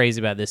what's so crazy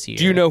about this year.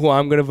 Do you know who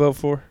I'm going to vote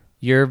for?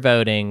 You're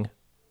voting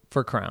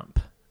for Krump.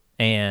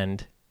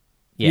 And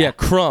yeah,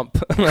 Krump.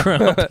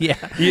 Krump, yeah.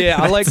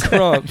 Yeah, I like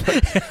Krump.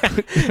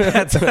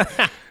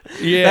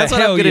 That's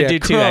what I'm going to do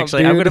too, Krump,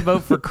 actually. dude. I'm going to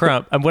vote for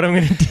Krump. And what I'm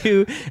going to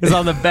do is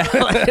on the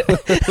ballot,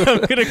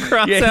 I'm going to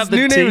cross out the T. His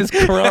new name is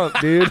Krump,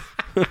 dude.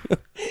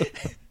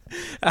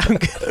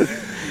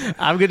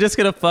 I'm just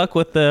going to fuck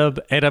with them,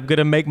 and I'm going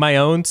to make my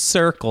own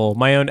circle,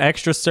 my own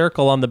extra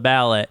circle on the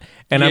ballot,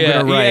 and I'm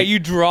going to write. Yeah, you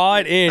draw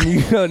it in.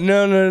 You go,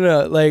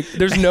 no. Like,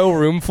 there's no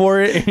room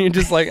for it, and you're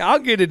just like, I'll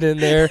get it in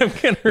there.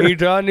 And you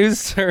draw a new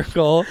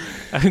circle,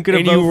 I'm going to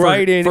and vote you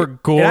write in. for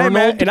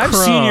Gornald And I've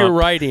Krump. seen your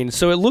writing,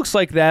 so it looks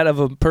like that of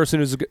a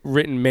person who's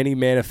written many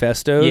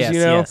manifestos, Yes, you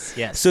know?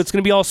 yes. So it's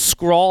going to be all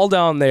scrawled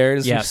down there, and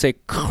it's going Yep. to say,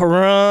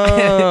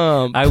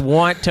 Krump. I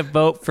want to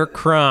vote for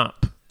Krump.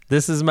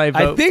 This is my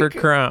vote for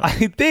Krump.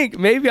 I think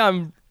maybe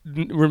I'm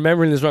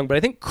remembering this wrong, but I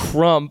think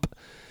Krump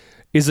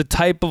is a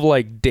type of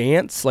like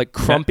dance. Like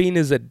crumping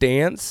is a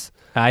dance.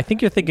 I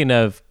think you're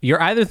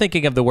either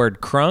thinking of the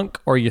word crunk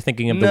or you're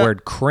thinking of the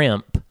word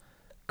crimp.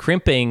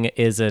 Crimping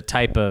is a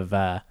type of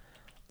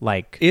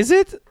like. Is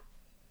it?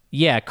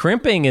 Yeah,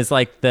 crimping is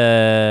like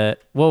the.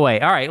 Well,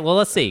 wait. All right. Well,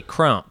 let's see.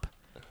 Crump.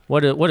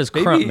 What does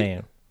crump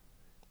mean?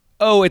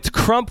 Oh, it's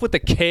Krump with a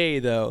K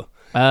though.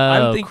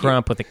 Oh,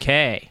 Krump with a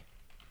K.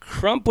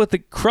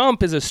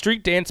 Krump is a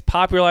street dance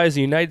popularized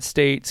in the United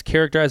States,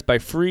 characterized by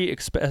free,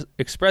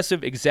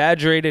 expressive,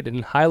 exaggerated,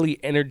 and highly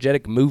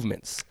energetic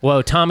movements.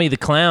 Whoa, Tommy the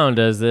Clown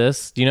does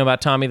this. Do you know about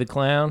Tommy the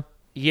Clown?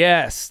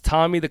 Yes,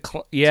 Tommy the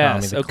Clown.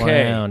 Yes, Tommy the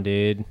Clown,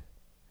 dude.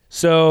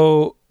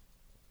 So,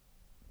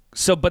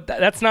 but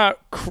that's not.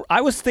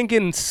 I was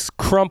thinking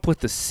Krump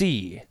with the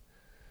C.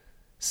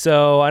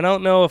 So I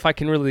don't know if I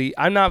can really.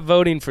 I'm not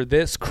voting for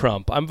this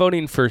Krump. I'm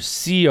voting for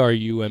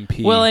CRUMP.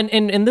 Well,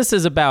 and this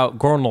is about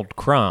Gornald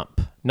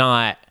Krump,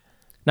 not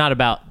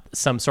about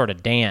some sort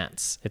of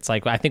dance. It's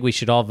like I think we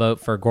should all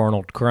vote for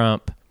Gornald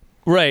Krump.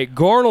 Right,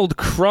 Gornald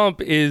Krump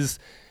is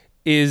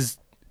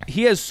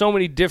he has so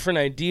many different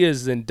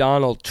ideas than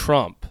Donald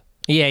Trump.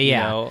 Yeah. You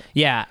know?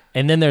 Yeah.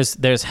 And then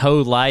there's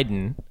Ho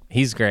Leiden.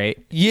 He's great.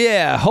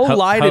 Yeah, Ho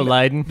Leiden. Ho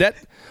Leiden. That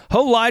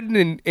Ho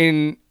Leiden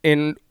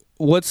in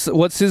what's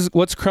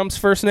Crump's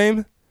first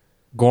name?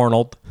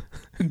 Gornald.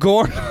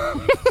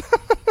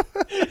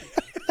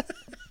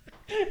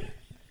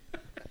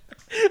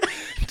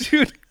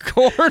 Dude,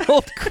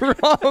 Gornald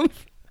Krump.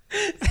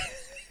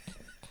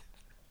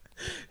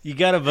 You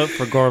gotta vote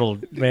for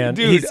Gornald, man.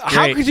 Dude, He's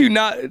how great. could you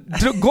not?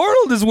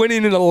 Gornald is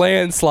winning in a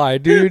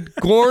landslide, dude.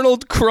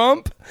 Gornald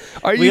Krump?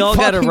 Are We you all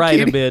gotta fucking write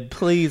kidding? a bid.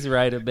 Please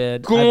write a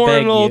bid.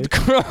 Gornald I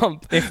beg you.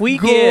 Krump. If we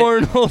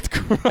Gornald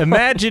Krump.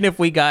 Imagine if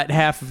we got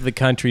half of the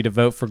country to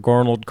vote for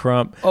Gornald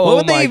Krump. Oh, what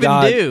would my they even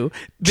God. do?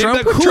 They'd Trump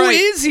be would like, try. who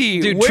is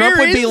he? Dude, Where Trump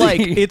would be is like,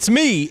 he? "It's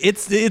me.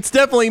 It's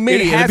definitely me."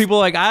 It And has- people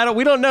are like,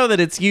 we don't know that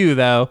it's you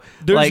though.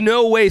 There's Like,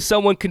 no way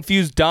someone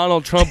confused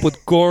Donald Trump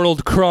with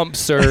Gornald Krump,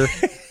 sir.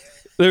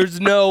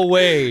 There's no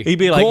way. He'd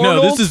be like, "No,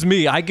 Gornald? this is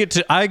me. I get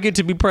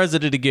to be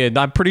president again.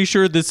 I'm pretty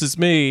sure this is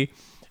me."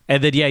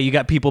 And then you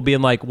got people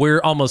being like, "We're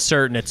almost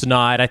certain it's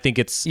not. I think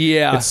it's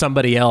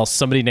somebody else,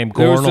 somebody named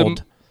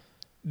Gornald."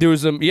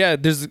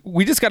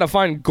 We just got to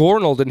find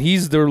Gornald, and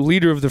he's the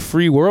leader of the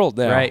free world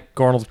now. Right,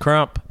 Gornald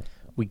Krump.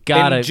 We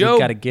gotta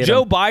get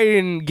Joe him.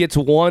 Biden gets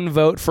one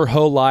vote for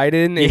Ho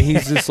Leiden, and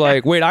he's just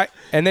like, wait,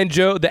 and then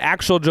the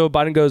actual Joe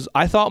Biden goes,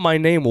 I thought my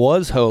name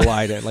was Ho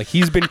Leiden. Like,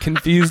 he's been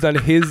confused on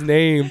his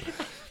name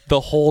the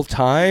whole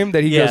time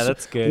that he goes,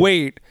 that's good.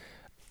 Wait,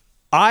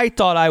 I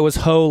thought I was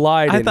Ho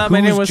Leiden. I thought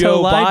my name was Joe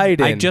Ho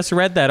Leiden. Biden? I just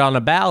read that on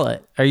a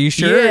ballot. Are you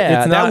sure?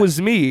 Yeah, It's not, that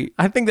was me.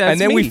 I think that's And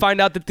then me. we find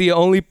out that the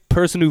only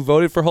person who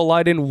voted for Ho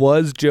Leiden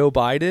was Joe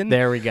Biden.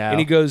 There we go. And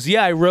he goes,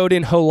 yeah, I wrote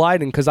in Ho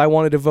Leiden because I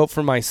wanted to vote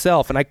for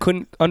myself, and I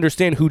couldn't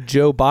understand who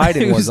Joe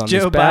Biden was on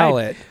this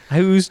ballot.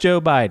 Who's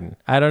Joe Biden?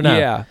 I don't know.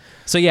 Yeah.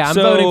 So I'm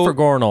voting for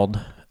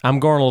Gornald. I'm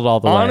Gornald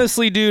all the way.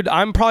 Honestly, dude,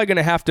 I'm probably going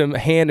to have to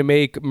hand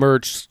make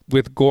merch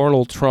with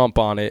Gornald Trump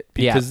on it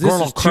because this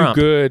Gornald is Krump.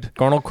 too good.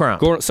 Gornald Krump.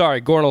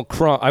 Gornald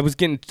Krump. I was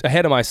getting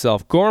ahead of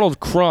myself. Gornald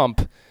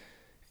Krump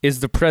is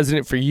the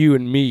president for you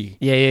and me.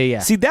 Yeah.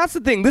 See, that's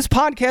the thing. This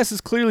podcast is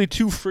clearly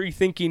too free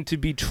thinking to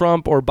be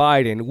Trump or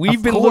Biden.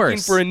 We've been looking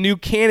for a new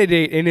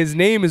candidate, and his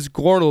name is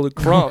Gornald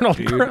Krump. Gornald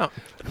dude. Krump.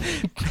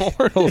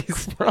 Gornald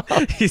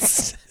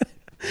Krump.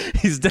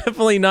 He's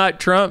definitely not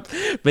Trump,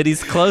 but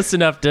he's close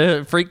enough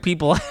to freak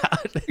people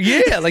out.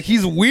 Yeah, like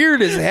he's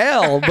weird as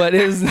hell, but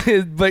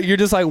but you're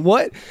just like,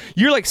 what?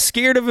 You're like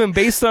scared of him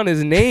based on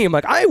his name.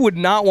 Like, I would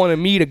not want to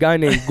meet a guy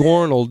named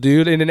Gornald,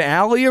 dude, in an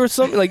alley or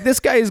something. Like, this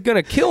guy is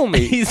gonna kill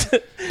me.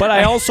 But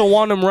I also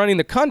want him running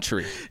the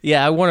country.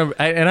 Yeah, I want him,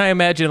 and I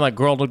imagine like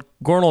Gornald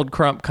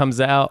Krump comes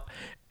out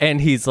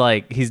and he's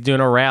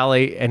doing a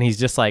rally and he's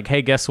just like,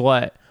 hey, guess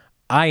what?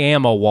 I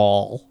am a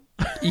wall.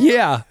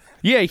 Yeah.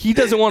 Yeah, he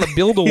doesn't want to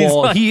build a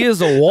wall. Like, he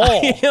is a wall.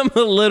 I am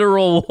a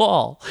literal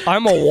wall.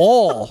 I'm a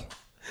wall.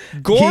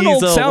 Gornald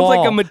sounds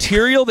like a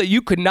material that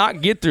you could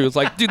not get through. It's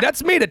like, dude,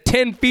 that's made of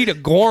 10 feet of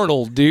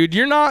Gornald, dude.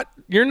 You're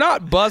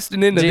not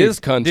busting into this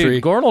country.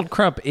 Dude, Gornald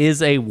Krump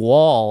is a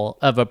wall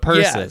of a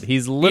person. Yeah.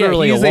 He's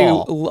literally he's a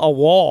wall. A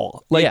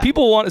wall. Like,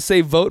 people want to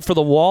say vote for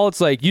the wall.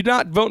 It's like, you're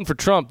not voting for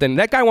Trump. Then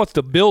that guy wants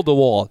to build a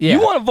wall. Yeah.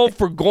 You want to vote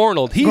for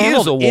Gornald. Gornald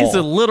is a wall. He's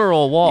a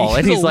literal wall.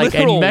 And he's like,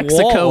 and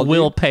Mexico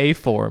will pay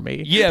for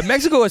me. Yeah,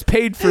 Mexico has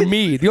paid for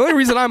me. The only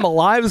reason I'm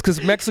alive is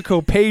because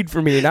Mexico paid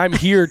for me. And I'm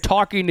here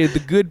talking to the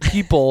good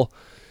people.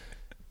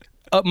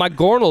 My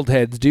Gornald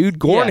heads, dude.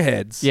 Gorn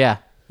heads. Yeah.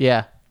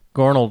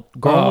 Gornald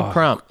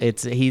Krump.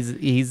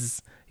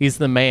 He's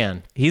the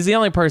man. He's the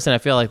only person I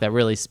feel like that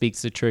really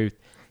speaks the truth.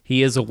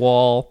 He is a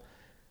wall.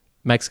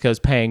 Mexico's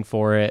paying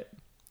for it.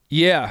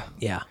 Yeah.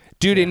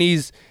 Dude, and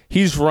he's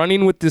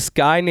running with this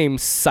guy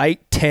named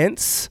Psych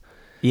Tense.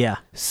 Yeah.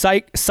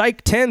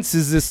 Psych Tense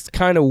is this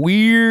kind of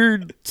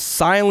weird,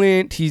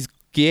 silent, he's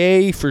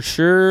gay for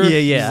sure.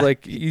 Yeah.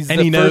 He's and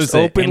the he knows first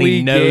openly it.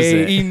 And he knows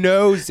gay. it. He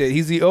knows it.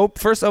 He's the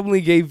first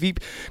openly gay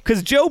VP.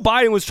 Because Joe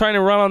Biden was trying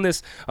to run on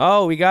this,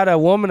 oh, we got a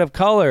woman of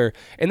color.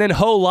 And then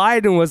Ho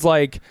Liden was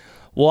like,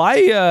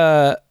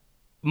 well,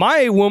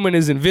 my woman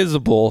is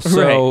invisible.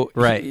 So,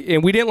 right.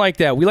 And we didn't like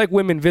that. We like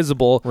women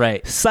visible.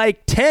 Right.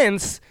 Psych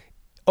Tense,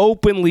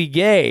 openly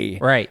gay.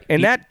 Right.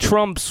 And that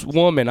trumps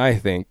woman, I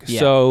think. Yeah.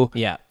 So,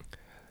 yeah.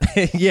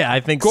 Yeah,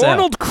 I think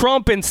Gornald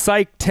Krump and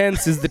Psych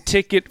Tense is the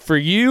ticket for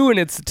you, and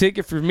it's the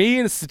ticket for me,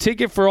 and it's the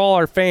ticket for all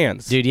our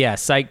fans. Dude, yeah,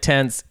 Psych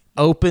Tense,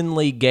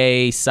 openly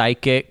gay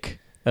psychic.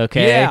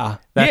 Okay. Yeah.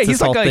 That's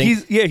he's like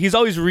he's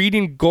always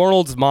reading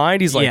Gornald's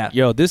mind. He's like,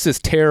 yo, this is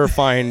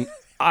terrifying.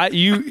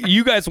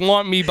 You guys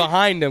want me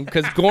behind him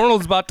because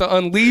Gornald's about to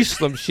unleash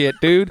some shit,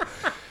 dude.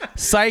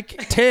 Psych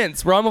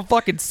Tense, bro. I'm a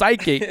fucking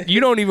psychic. You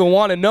don't even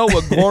want to know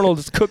what Gornald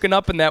is cooking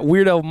up in that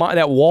weirdo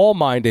that wall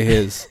mind of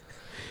his.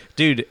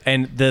 Dude,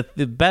 and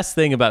the best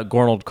thing about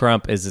Gornald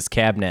Krump is his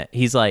cabinet.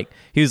 He was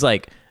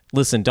like,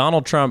 listen,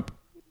 Donald Trump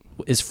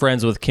is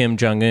friends with Kim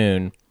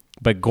Jong-un,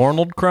 but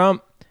Gornald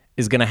Krump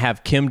is going to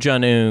have Kim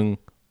Jong-un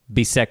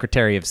be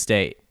Secretary of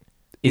State.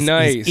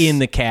 Nice. He's in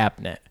the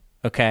cabinet,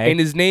 okay? And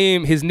his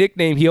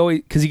nickname, he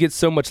always, because he gets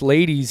so much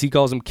ladies, he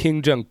calls him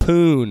King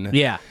Jong-poon.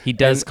 Yeah, he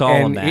does call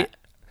him that.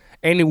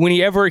 And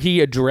whenever he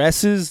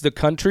addresses the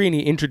country and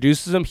he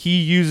introduces them,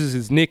 he uses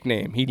his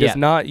nickname. He does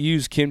not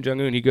use Kim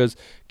Jong-un. He goes,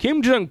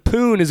 Kim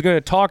Jong-poon is going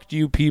to talk to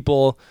you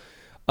people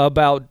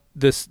about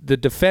the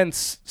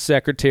defense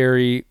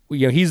secretary.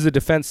 You know, he's the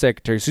defense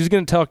secretary, so he's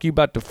going to talk to you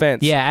about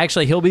defense. Yeah,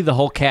 actually, he'll be the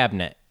whole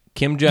cabinet.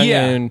 Kim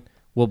Jong-un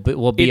will be the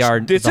whole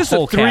cabinet. It's just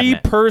a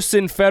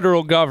three-person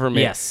federal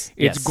government. Yes.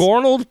 It's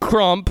Gornald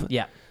Krump,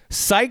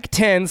 Psych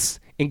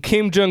Tense, and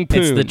Kim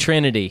Jong-poon. It's the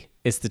Trinity.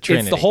 It's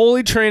the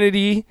Holy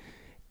Trinity.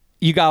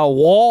 You got a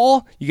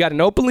wall, you got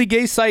an openly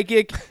gay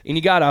psychic, and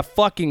you got a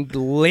fucking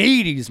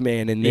ladies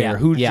man in there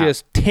who's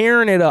just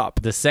tearing it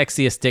up. The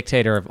sexiest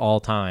dictator of all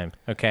time,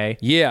 okay?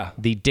 Yeah.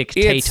 The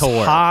dictator. It's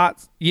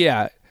hot.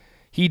 Yeah.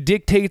 He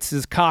dictates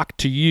his cock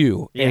to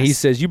you, and he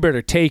says, you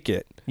better take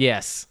it.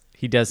 Yes,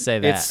 he does say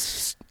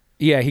that.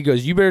 He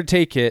goes, you better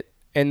take it,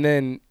 and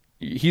then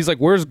he's like,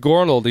 where's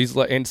Gornald? He's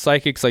like, and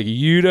Psychic's like,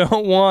 you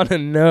don't want to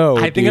know,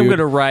 I think I'm going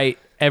to write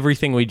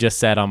everything we just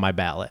said on my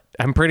ballot.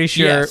 I'm pretty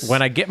sure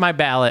when I get my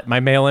ballot, my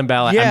mail-in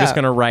ballot, I'm just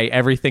going to write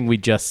everything we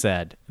just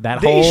said.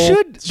 That's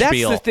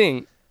the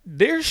thing.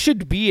 There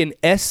should be an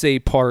essay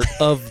part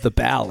of the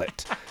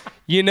ballot.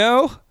 You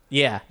know?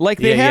 Yeah. Like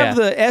they have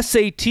the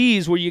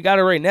SATs where you got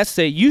to write an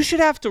essay. You should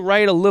have to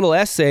write a little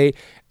essay,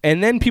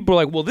 and then people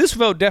are like, well, this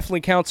vote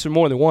definitely counts for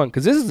more than one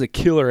because this is a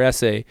killer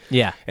essay.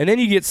 Yeah. And then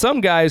you get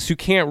some guys who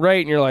can't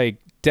write, and you're like,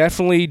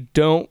 definitely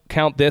don't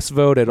count this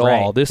vote at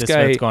all. This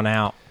guy, vote's going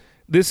out.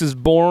 This is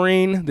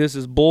boring. This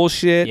is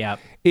bullshit. Yep.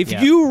 If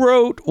you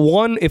wrote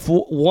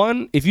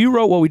if you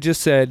wrote what we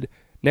just said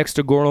next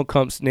to Gornald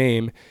Krump's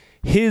name,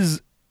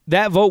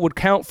 that vote would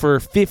count for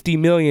 50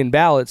 million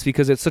ballots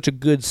because it's such a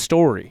good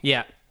story.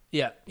 Yeah.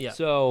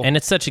 So, and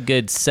it's such a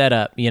good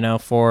setup, you know,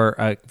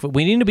 for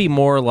we need to be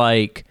more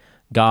like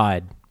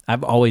God.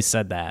 I've always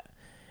said that.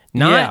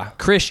 Not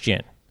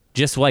Christian.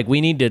 Just like we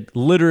need to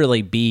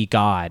literally be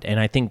God, and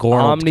I think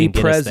Gornald can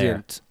get us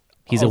there.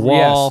 He's a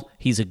wall. Yes.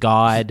 He's a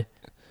God.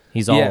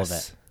 He's all of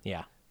it.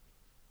 Yeah.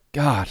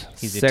 God.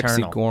 He's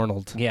sexy eternal.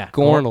 Gornald. Yeah.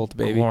 Gornald,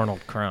 baby.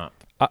 Gornald Krump.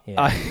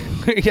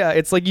 Yeah,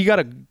 it's like you got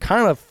to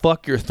kind of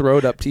fuck your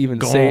throat up to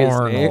even say his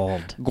name.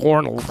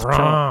 Gornald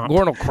Krump.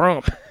 Gornald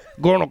Krump.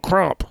 Gornald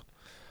Krump.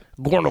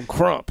 Gornald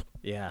Krump.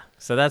 Yeah.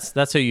 So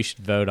that's who you should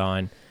vote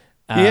on.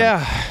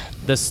 Yeah.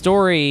 The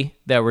story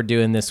that we're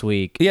doing this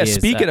week. Yeah. Is,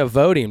 speaking of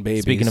voting,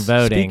 baby. Speaking of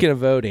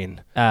voting.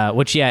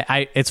 Which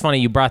it's funny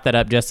you brought that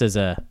up just as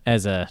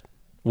a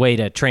way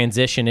to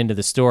transition into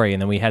the story,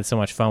 and then we had so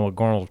much fun with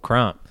Gornald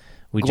Krump.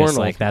 Just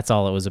like that's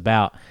all it was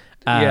about.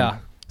 Yeah.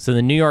 So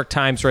the New York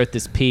Times wrote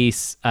this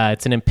piece.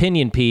 It's an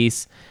opinion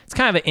piece. It's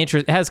kind of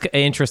it has an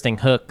interesting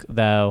hook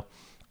though,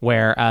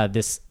 where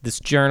this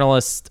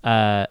journalist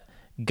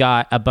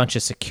got a bunch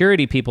of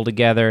security people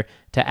together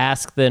to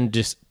ask them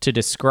just to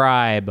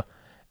describe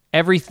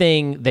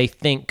everything they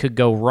think could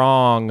go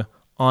wrong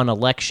on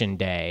election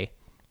day.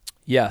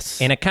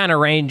 Yes. And it kind of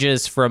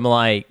ranges from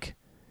like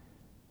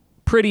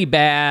pretty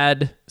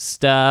bad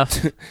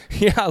stuff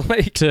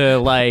to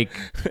like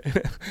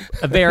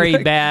a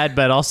very bad,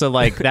 but also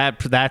like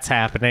that's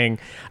happening.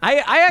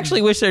 I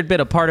actually wish there'd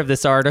been a part of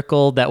this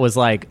article that was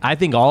like, I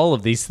think all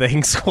of these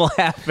things will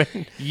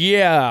happen.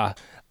 Yeah.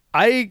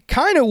 I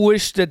kind of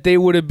wish that they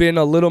would have been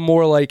a little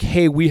more like,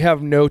 hey, we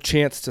have no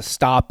chance to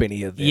stop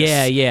any of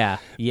this. Yeah.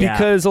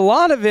 Because a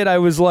lot of it, I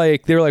was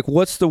like, they're like,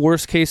 what's the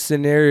worst case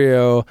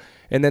scenario?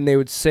 And then they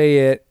would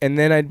say it, and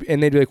then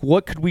they'd be like,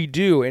 what could we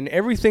do? And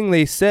everything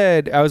they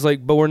said, I was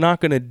like, but we're not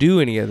going to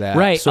do any of that.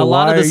 Right. So a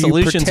lot of the why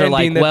solutions are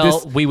like, well,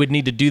 this... we would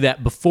need to do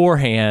that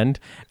beforehand.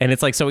 And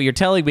it's like, so what you're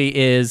telling me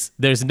is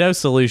there's no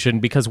solution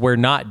because we're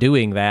not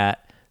doing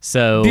that.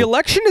 So the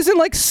election is in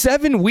like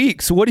 7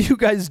 weeks. What do you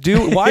guys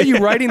do? Why are you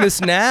writing this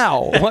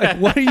now?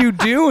 What are you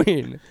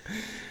doing?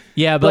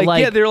 Yeah, but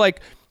yeah, they're like,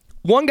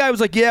 one guy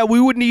was like, yeah, we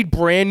would need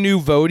brand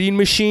new voting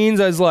machines.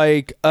 I was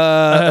like,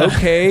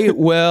 okay,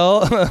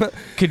 well,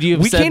 could you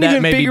have said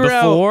that maybe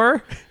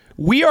before?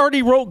 We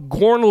already wrote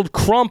Gornald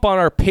Krump on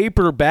our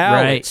paper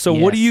ballot. Right. So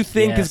what do you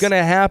think is going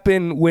to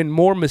happen when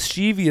more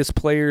mischievous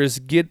players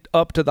get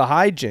up to the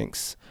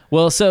hijinks?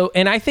 Well,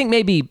 and I think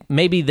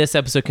maybe this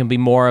episode can be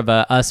more of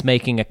us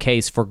making a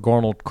case for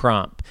Gornald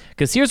Krump.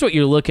 Because here's what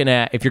you're looking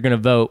at if you're going to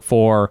vote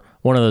for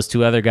one of those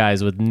two other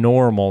guys with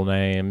normal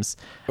names.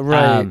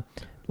 Right.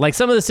 Like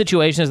some of the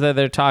situations that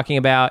they're talking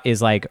about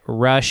is like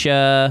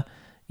Russia,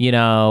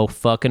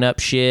 fucking up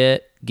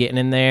shit, getting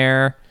in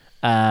there,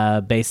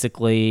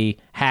 basically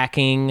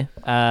hacking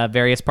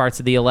various parts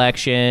of the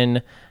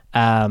election,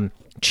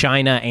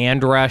 China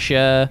and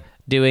Russia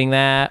doing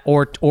that,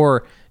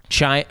 or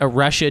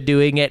Russia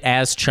doing it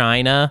as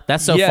China.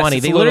 That's so funny.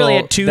 They literally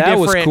had two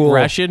different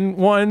Russian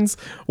ones.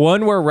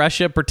 One where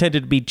Russia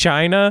pretended to be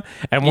China,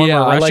 and one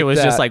where Russia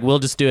was just like, we'll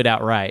just do it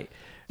outright.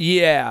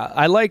 Yeah,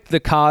 I like the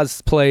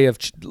cosplay of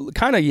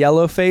kind of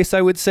yellow face, I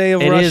would say,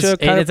 of Russia.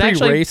 Kind of pretty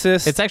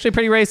racist. It's actually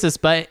pretty racist,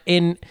 but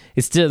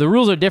it's still, the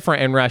rules are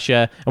different in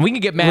Russia, and we can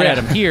get mad at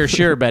them here,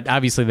 sure, but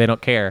obviously they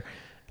don't care.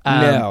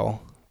 No.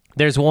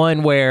 There's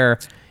one where,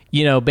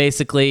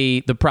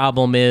 basically the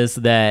problem is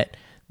that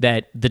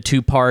the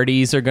two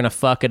parties are going to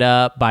fuck it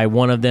up by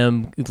one of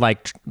them,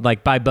 like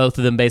by both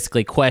of them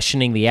basically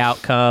questioning the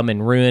outcome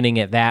and ruining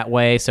it that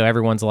way. So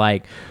everyone's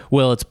like,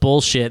 well, it's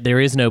bullshit. There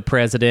is no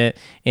president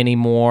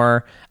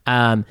anymore.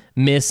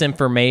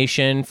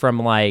 Misinformation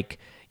from like,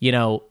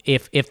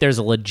 if there's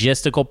a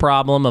logistical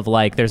problem of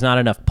like, there's not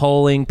enough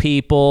polling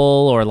people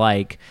or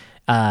like,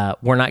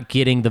 we're not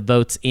getting the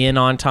votes in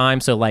on time.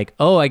 So like,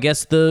 oh, I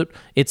guess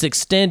it's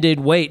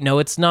extended. Wait, no,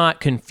 it's not.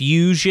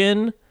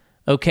 Confusion.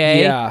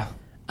 Okay. Yeah.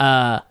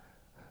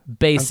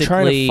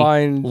 Basically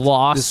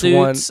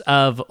lawsuits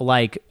of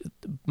like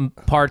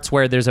parts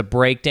where there's a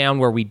breakdown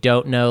where we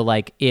don't know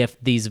like if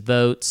these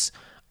votes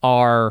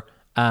are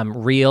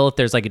real, if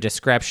there's like a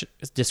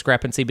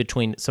discrepancy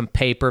between some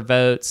paper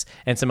votes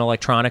and some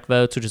electronic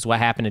votes, which is what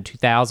happened in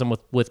 2000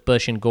 with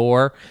Bush and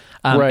Gore.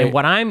 Right.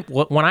 And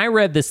when I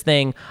read this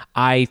thing,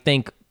 I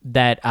think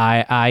that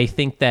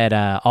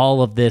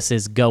all of this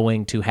is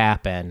going to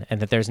happen,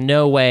 and that there's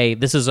no way.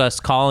 This is us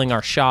calling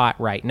our shot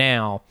right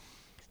now.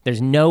 There's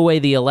no way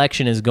the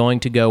election is going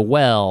to go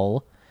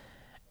well,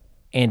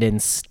 and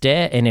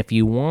instead, and if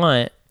you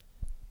want,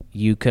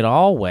 you could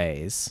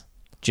always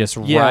just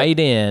write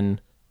in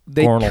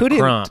Gornald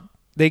Krump.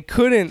 They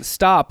couldn't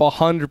stop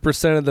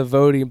 100% of the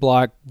voting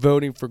block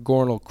voting for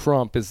Gornald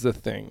Krump is the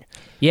thing.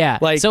 Yeah,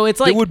 so it's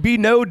like there would be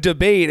no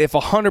debate if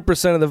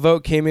 100% of the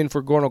vote came in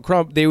for Gornald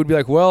Krump. They would be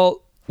like,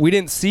 well, we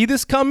didn't see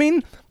this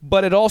coming,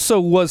 but it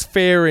also was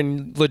fair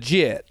and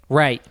legit.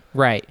 Right.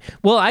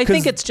 Well, I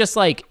think it's just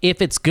like,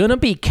 if it's gonna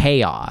be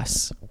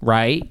chaos,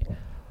 right?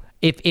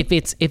 If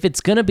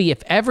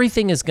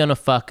everything is gonna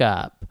fuck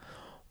up,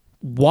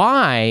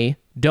 why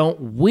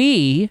don't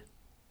we,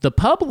 the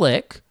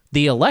public,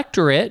 the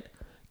electorate,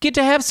 get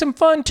to have some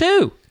fun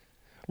too?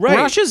 Right.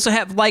 Russia's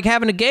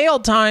having a gay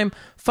old time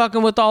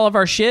fucking with all of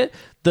our shit.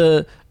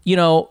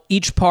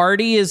 Each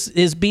party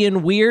is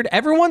being weird.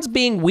 Everyone's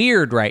being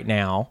weird right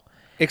now.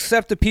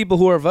 Except the people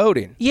who are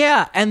voting.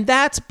 Yeah, and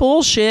that's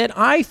bullshit.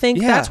 I think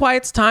that's why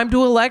it's time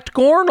to elect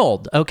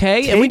Gornald,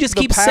 okay? And we just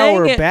keep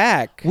saying it.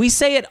 Back. We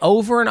say it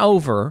over and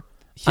over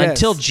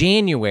until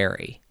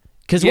January.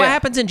 Because what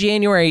happens in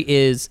January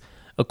is,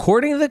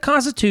 according to the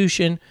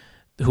Constitution,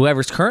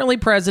 whoever's currently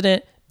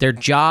president, their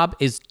job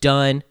is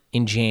done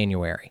in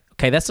January.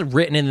 Okay, that's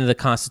written into the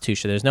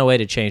Constitution. There's no way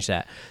to change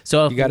that.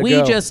 So if we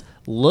go. just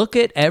look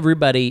at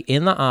everybody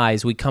in the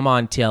eyes, we come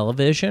on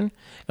television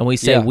and we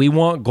say, we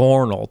want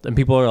Gornald. And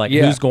people are like,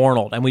 who's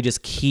Gornald? And we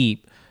just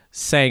keep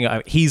saying,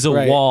 he's a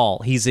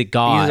wall. He's a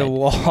god. He's a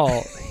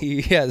wall.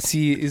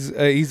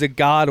 He's a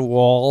god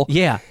wall.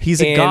 Yeah,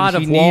 he's a god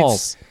of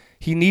walls.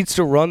 He needs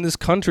to run this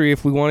country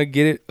if we want to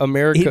get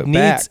America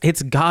back.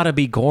 It's got to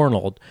be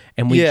Gornald.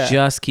 And we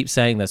just keep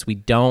saying this. We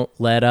don't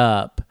let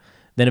up.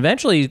 Then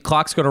eventually the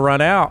clock's going to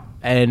run out,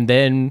 and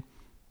then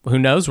who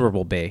knows where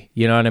we'll be.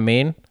 You know what I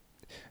mean?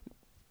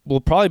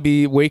 We'll probably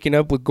be waking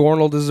up with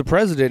Gornald as the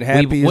president,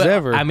 happy as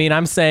ever. I mean,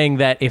 I'm saying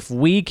that if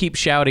we keep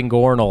shouting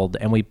Gornald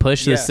and we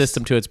push the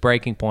system to its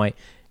breaking point,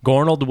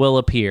 Gornald will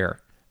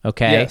appear,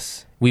 okay?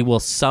 Yes. We will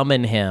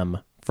summon him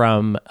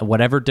from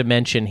whatever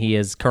dimension he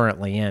is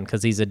currently in,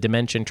 because he's a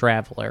dimension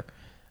traveler,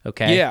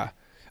 okay? Yeah.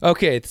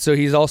 Okay, so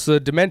he's also a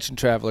dimension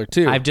traveler,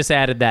 too. I've just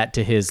added that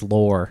to his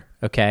lore,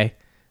 okay?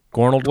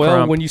 Gornald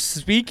Well, Krump. when you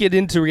speak it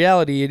into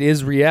reality, it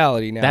is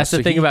reality now. That's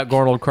the thing about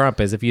Gornald Krump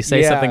is if you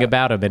say something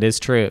about him, it is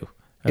true.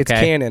 Okay? It's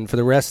canon for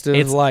the rest of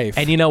his life.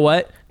 And you know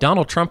what?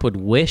 Donald Trump would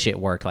wish it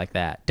worked like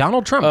that.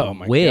 Donald Trump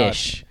would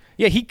wish. God.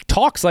 Yeah, he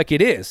talks like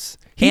it is.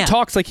 He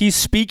talks like he's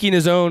speaking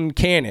his own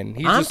canon.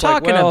 He's I'm just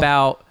talking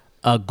about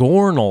a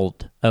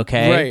Gornald,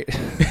 okay?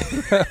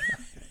 Right.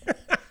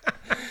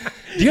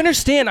 Do you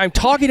understand? I'm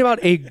talking about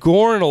a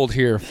Gornald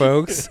here,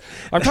 folks.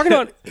 I'm talking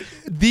about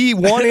the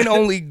one and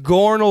only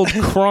Gornald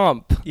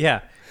Krump.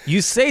 Yeah.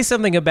 You say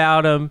something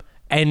about him,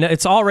 and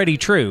it's already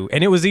true.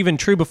 And it was even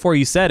true before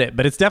you said it,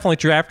 but it's definitely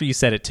true after you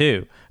said it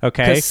too,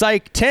 okay? Because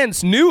Psych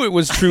Tense knew it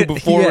was true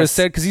before it was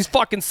said because he's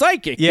fucking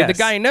psychic. Yes. And the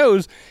guy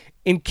knows.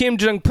 And Kim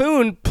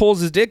Jong-un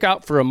pulls his dick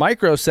out for a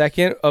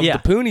microsecond of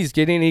the poon he's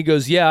getting, and he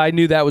goes, yeah, I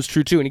knew that was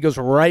true too. And he goes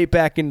right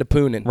back into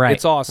pooning. Right.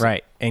 It's awesome.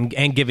 Right.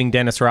 And giving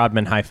Dennis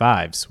Rodman high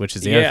fives, which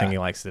is the other thing he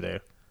likes to do.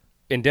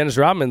 And Dennis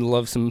Rodman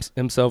loves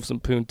himself some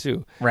poon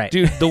too. Right.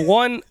 Dude,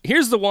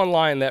 here's the one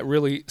line that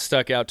really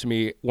stuck out to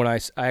me when I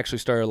actually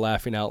started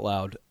laughing out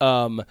loud.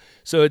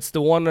 So it's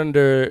the one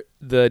under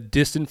the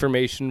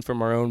disinformation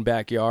from our own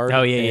backyard.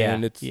 Oh, yeah,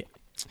 and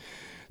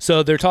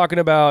So they're talking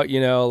about,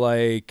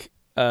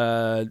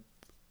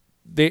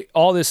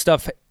 all this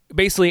stuff,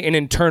 basically an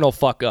internal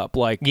fuck up.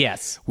 Like,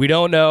 we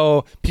don't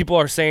know. People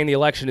are saying the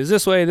election is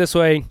this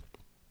way.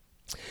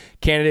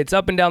 Candidates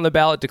up and down the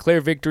ballot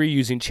declare victory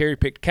using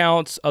cherry-picked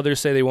counts.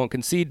 Others say they won't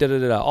concede,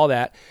 all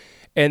that.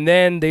 And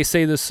then they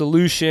say the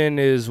solution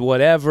is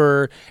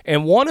whatever.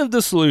 And one of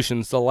the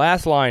solutions, the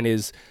last line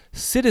is,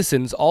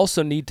 citizens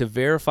also need to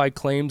verify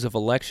claims of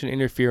election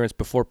interference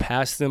before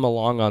passing them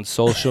along on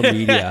social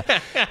media.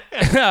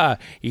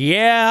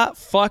 Yeah,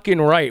 fucking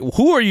right.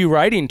 Who are you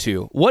writing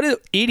to? What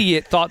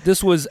idiot thought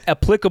this was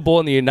applicable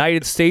in the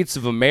United States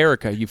of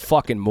America, you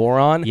fucking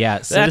moron? Yeah,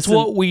 that's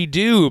what we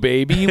do,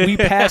 baby. We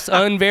pass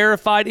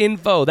unverified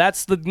info.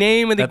 That's the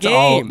name of the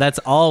game. That's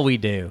all we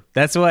do.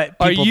 That's what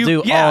people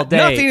do all day.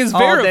 Nothing is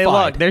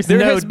verified.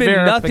 There has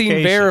been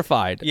nothing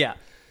verified. Yeah.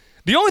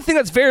 The only thing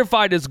that's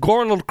verified is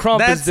Gornald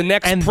Krump is the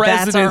next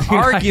president. That's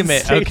our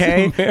argument,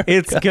 okay?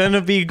 It's going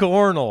to be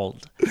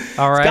Gornald.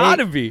 All right? It's got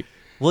to be.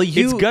 Well,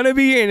 it's going to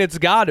be, and it's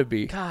got to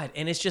be. God,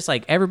 and it's just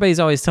like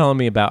everybody's always telling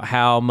me about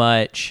how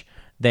much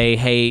they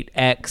hate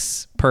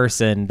X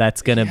person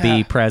that's going to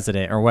be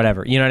president or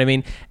whatever. You know what I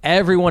mean?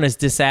 Everyone is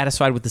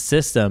dissatisfied with the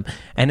system.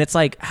 And it's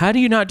like, how do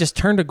you not just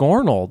turn to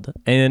Gornald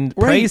and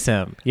praise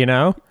him, you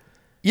know?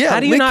 Yeah,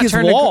 how do you not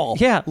turn wall.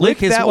 Lick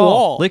his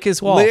wall. Lick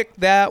his wall. Lick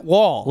that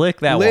wall.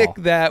 Lick that wall. Lick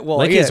that wall.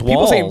 Lick his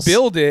walls. People say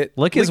build it.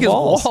 Lick his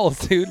walls,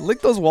 dude.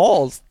 Lick those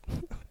walls.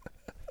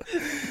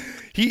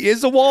 He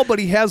is a wall, but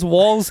he has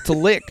walls to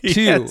lick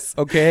too. Yes.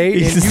 Okay,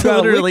 he's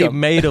literally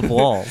made of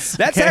walls.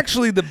 That's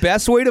actually the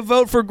best way to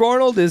vote for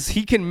Gornald. Is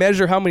he can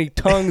measure how many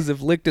tongues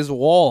have licked his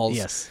walls.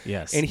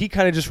 Yes. And he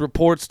kind of just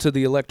reports to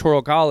the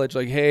Electoral College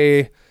like,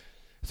 hey,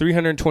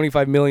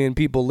 325 million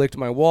people licked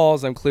my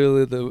walls. I'm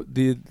clearly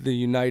the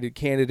united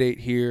candidate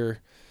here.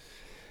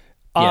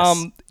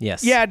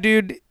 Yes. Yeah,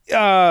 dude.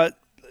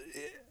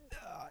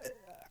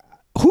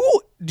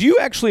 Who do you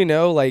actually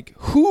know? Like,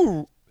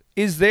 who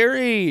is there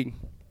a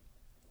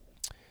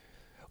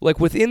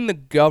within the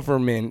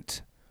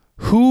government?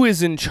 Who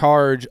is in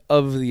charge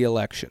of the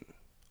election?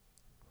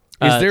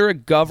 Is there a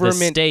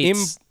government?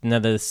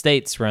 The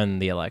states run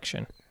the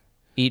election.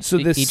 Each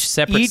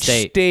separate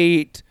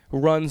state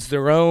runs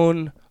their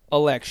own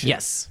election.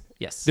 Yes.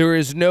 There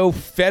is no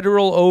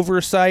federal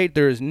oversight.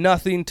 There is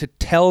nothing to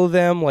tell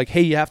them like,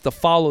 hey, you have to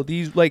follow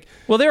these. Like,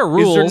 well, there are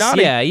rules.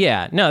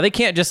 No, they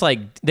can't just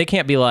they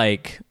can't be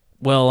like,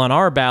 well, on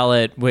our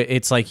ballot,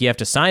 it's like you have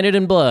to sign it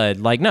in blood.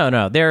 Like,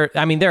 no. There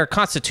are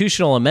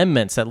constitutional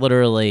amendments that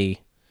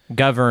literally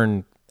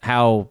govern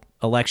how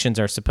elections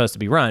are supposed to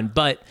be run,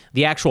 but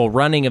the actual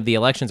running of the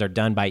elections are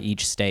done by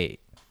each state.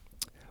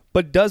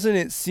 But doesn't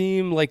it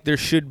seem like there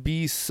should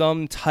be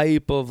some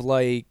type of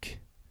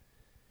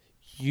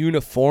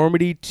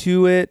uniformity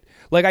to it?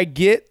 Like, I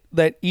get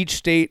that each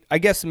state, I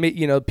guess,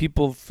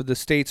 people for the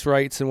states'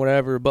 rights and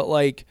whatever, but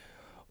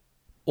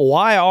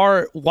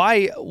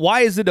why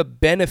is it a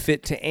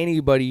benefit to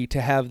anybody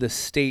to have the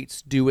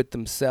states do it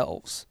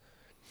themselves?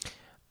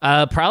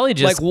 Probably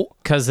just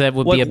because that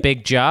would be a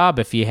big job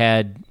if you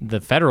had the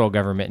federal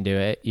government do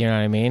it. You know what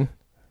I mean?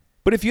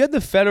 But if you had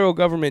the federal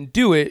government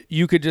do it,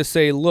 you could just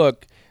say,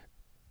 look,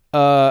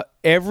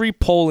 every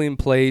polling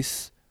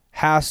place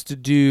has to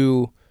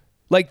do,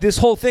 like this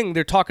whole thing,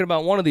 they're talking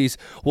about one of these,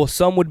 well,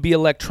 some would be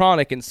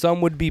electronic and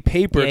some would be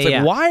paper. It's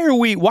like, why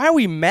are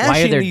we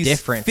mashing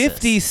these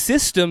 50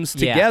 systems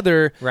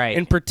together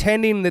and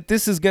pretending that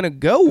this is going to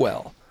go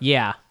well?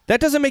 Yeah. That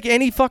doesn't make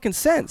any fucking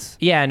sense.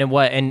 Yeah,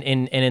 and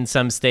in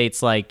some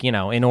states, like, you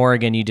know, in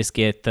Oregon, you just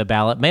get the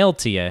ballot mailed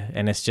to you,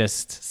 and it's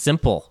just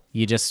simple.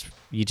 You just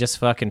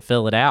fucking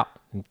fill it out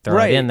and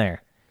throw it in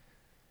there.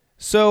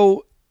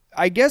 So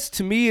I guess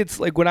to me, it's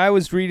like when I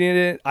was reading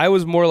it, I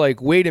was more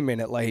like, wait a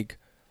minute, like,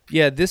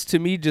 yeah, this to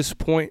me just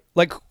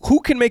like, who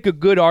can make a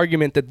good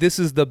argument that this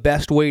is the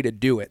best way to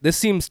do it? This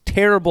seems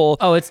terrible.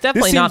 Oh, it's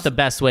definitely not the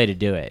best way to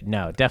do it.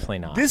 No, definitely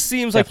not. This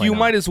seems definitely like you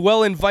might as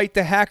well invite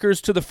the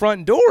hackers to the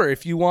front door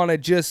if you want to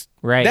just...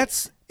 Right.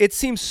 It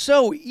seems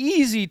so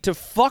easy to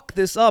fuck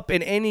this up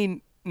in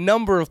any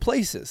number of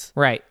places.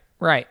 Right.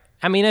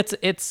 I mean,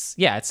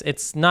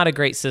 it's not a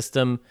great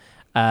system.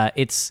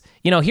 It's,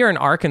 you know, here in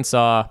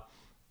Arkansas,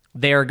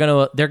 they're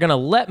gonna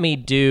let me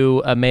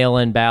do a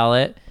mail-in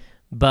ballot,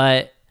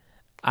 but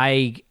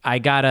I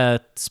gotta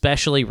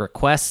specially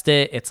request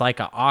it. It's like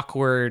an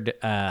awkward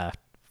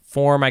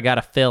form I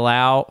gotta fill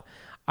out.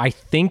 I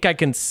think I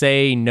can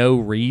say no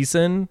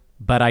reason,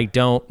 but I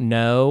don't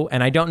know.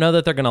 And I don't know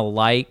that they're gonna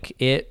like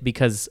it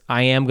because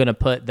I am gonna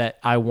put that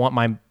I want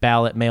my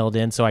ballot mailed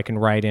in so I can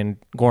write in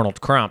Gornald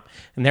Krump.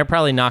 And they're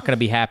probably not gonna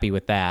be happy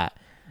with that.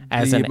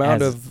 The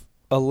amount of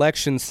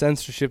election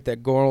censorship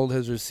that Gornald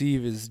has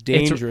received is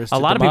dangerous. A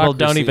lot of people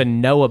don't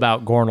even know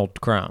about Gornald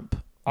Krump.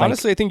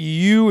 Honestly, I think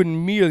you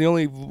and me are the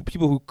only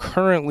people who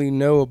currently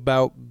know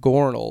about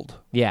Gornald.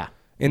 Yeah.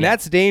 And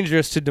that's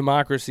dangerous to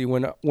democracy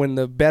when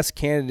the best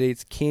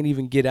candidates can't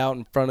even get out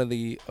in front of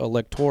the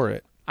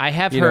electorate. I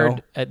have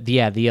heard,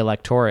 the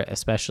electorate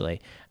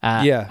especially.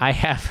 I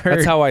have heard.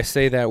 That's how I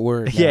say that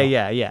word now.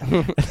 Yeah.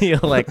 The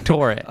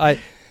electorate.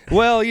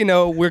 Well, you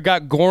know, we've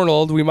got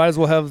Gornald. We might as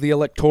well have the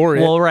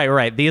electorate. Well,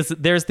 right.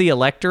 There's the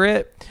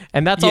electorate,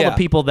 and that's all the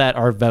people that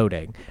are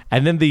voting.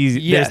 And then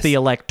there's the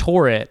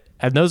electorate,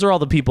 and those are all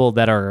the people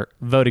that are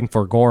voting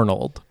for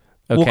Gornald.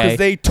 Okay? Well, because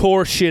they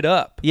tore shit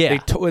up. Yeah.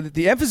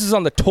 The emphasis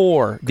on the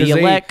tore. The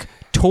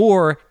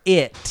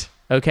electorate.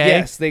 Okay?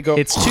 Yes, they go.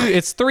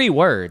 It's 3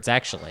 words,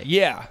 actually.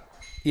 Yeah,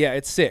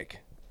 it's sick.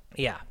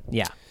 Yeah.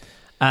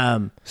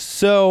 But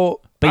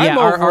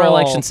our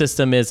election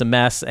system is a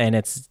mess, and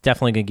it's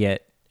definitely gonna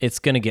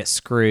get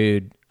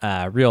screwed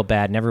real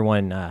bad. And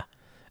everyone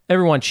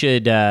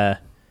should,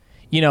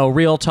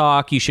 real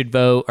talk. You should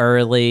vote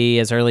early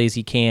as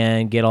you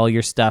can. Get all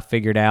your stuff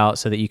figured out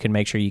so that you can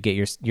make sure you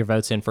get your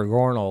votes in for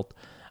Gornald.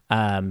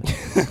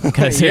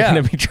 Because they're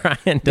going to be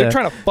They're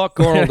trying to fuck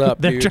Gornald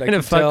up, dude. They're trying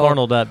to fuck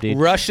Gornald up, dude.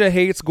 Russia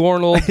hates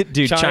Gornald.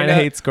 Dude, China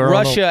hates Gornald.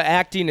 Russia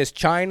acting as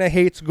China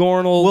hates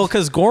Gornald. Well,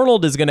 because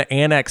Gornald is going to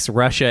annex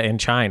Russia and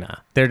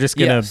China. They're just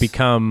going to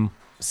become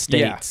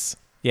states.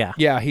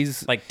 Yeah,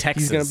 he's like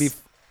Texas. He's going to be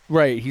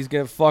He's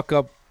going to fuck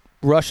up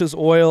Russia's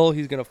oil.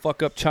 He's going to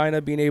fuck up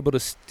China being able to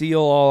steal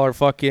all our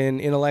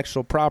fucking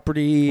intellectual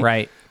property.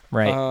 Right.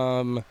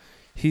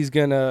 He's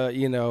going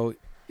to,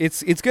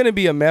 It's going to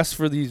be a mess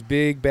for these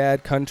big,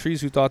 bad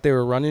countries who thought they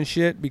were running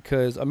shit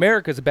because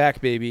America's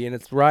back, baby, and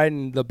it's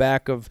riding the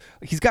back of...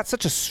 He's got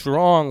such a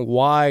strong,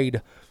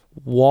 wide,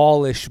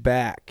 wallish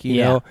back,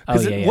 you know?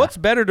 Because what's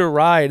better to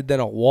ride than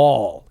a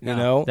wall, you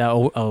know?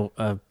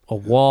 A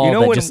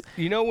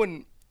wall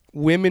when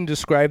women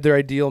describe their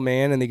ideal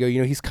man and they go,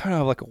 he's kind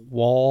of like a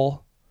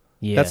wall.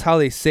 Yeah. That's how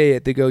they say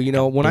it. They go,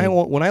 when I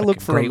look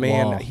for a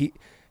man, wall.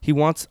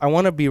 I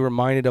want to be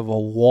reminded of a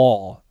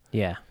wall.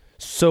 Yeah.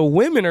 So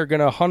women are going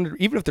to,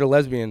 even if they're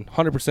lesbian,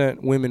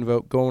 100% women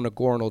vote going to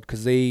Gornald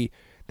because they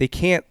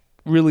can't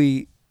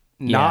really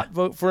not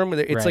vote for him.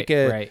 It's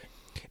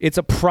it's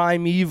a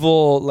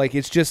primeval, like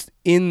it's just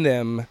in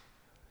them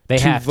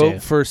to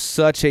vote for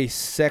such a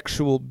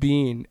sexual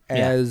being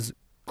as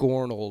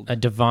Gornald. A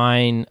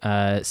divine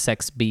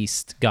sex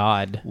beast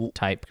god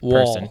type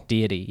person,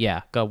 deity.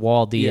 Yeah, a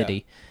wall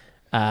deity.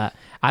 Yeah.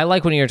 I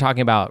like when you're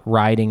talking about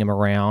riding him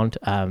around.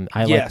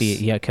 Like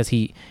because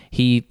he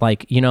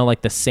like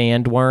like the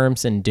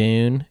sandworms in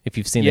Dune. If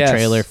you've seen the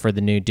trailer for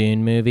the new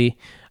Dune movie,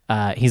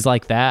 he's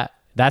like that.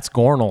 That's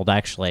Gornald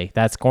actually.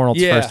 That's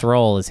Gornald's first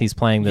role is he's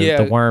playing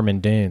the worm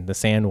in Dune, the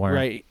sandworm.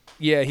 Right.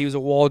 Yeah, he was a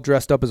wall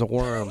dressed up as a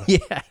worm.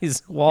 Yeah,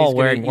 he's a wall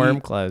wearing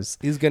worm clothes.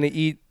 He's gonna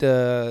eat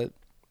Timothy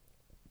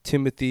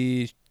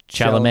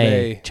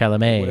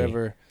Chalamet,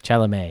 whatever.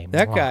 Chalamet.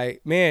 That guy,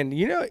 man,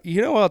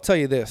 I'll tell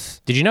you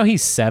this. Did you know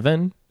he's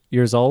 7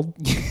 years old?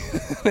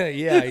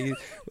 Yeah.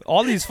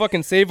 All these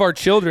fucking Save Our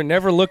Children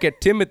never look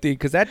at Timothy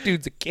because that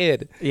dude's a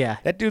kid. Yeah.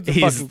 That dude's a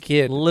fucking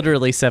kid.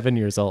 Literally 7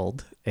 years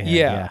old.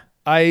 Yeah.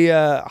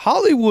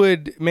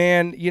 Hollywood,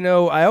 man,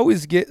 I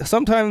always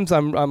sometimes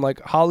I'm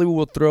like, Hollywood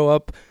will throw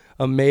up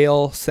a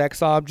male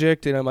sex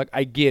object, and I'm like,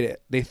 I get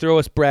it. They throw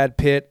us Brad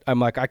Pitt. I'm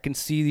like, I can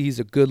see he's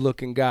a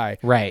good-looking guy.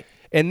 Right.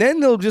 And then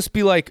they'll just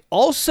be like,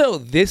 also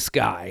this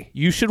guy.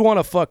 You should want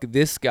to fuck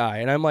this guy.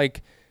 And I'm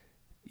like,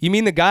 you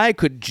mean the guy I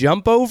could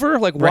jump over?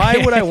 Like, why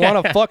would I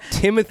want to fuck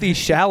Timothy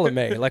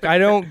Chalamet? Like, I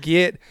don't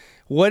get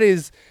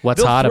what's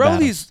hot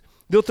about him.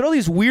 They'll throw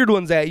these weird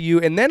ones at you,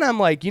 and then I'm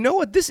like, you know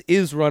what? This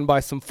is run by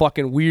some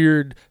fucking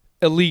weird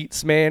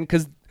elites, man,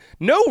 because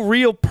no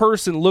real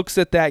person looks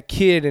at that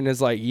kid and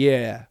is like,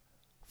 yeah,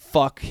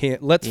 fuck him.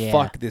 Let's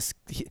fuck this.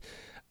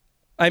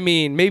 I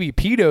mean, maybe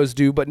pedos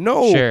do, but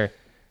no. Sure.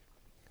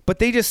 But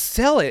they just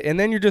sell it, and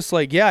then you're just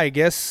like, yeah, I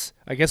guess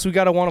we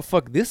gotta want to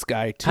fuck this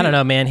guy too. I don't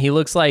know, man. He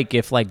looks like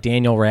if like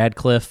Daniel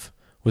Radcliffe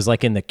was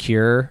like in The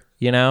Cure,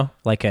 you know,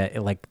 like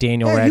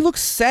Daniel. Yeah, he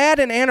looks sad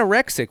and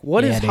anorexic.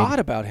 What is hot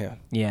about him?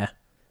 Yeah,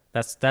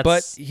 that's.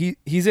 But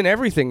he's in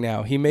everything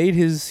now. He made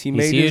his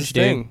huge,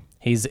 thing.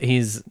 Dude.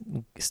 He's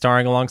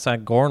starring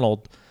alongside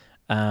Gornald.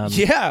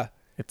 Yeah,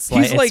 it's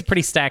a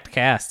pretty stacked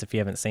cast. If you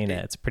haven't seen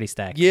it, it's a pretty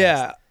stacked.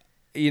 Yeah.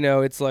 You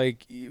know, it's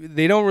like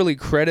they don't really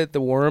credit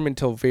the worm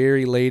until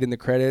very late in the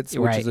credits,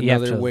 which is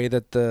another way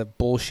that the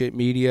bullshit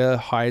media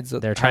hides.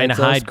 They're trying to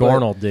hide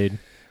Gornald, dude.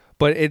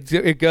 But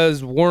it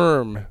goes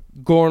worm,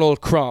 Gornald,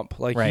 Krump.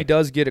 Like, he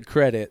does get a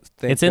credit.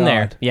 It's in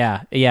there.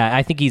 Yeah. Yeah.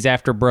 I think he's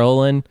after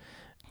Brolin.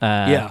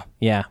 Yeah.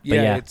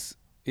 It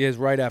is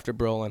right after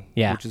Brolin.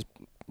 Yeah. Which is,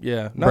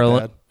 not Brolin,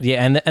 bad.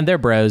 Yeah. And they're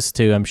bros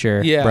too, I'm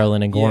sure. Yeah.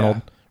 Brolin and Gornald.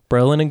 Yeah.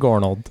 Brolin and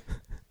Gornald.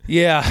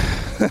 Yeah.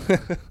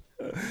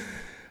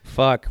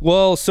 Fuck.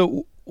 Well,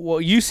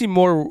 you see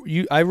more.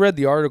 I read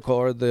the article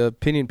or the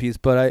opinion piece,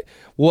 but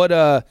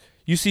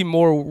you see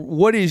more.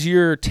 What is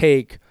your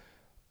take?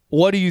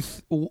 What do you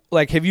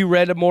like? Have you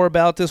read more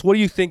about this? What do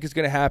you think is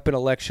going to happen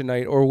election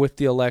night or with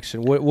the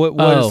election?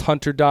 What is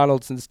Hunter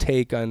Donaldson's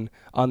take on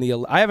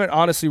the? I haven't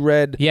honestly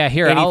read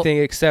anything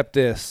except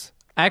this.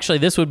 Actually,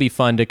 this would be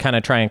fun to kind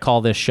of try and call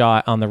this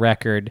shot on the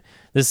record.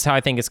 This is how I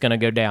think it's going to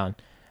go down.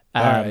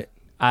 All right.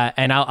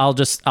 And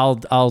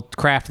I'll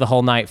craft the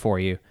whole night for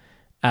you.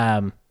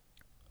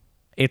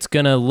 It's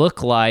going to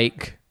look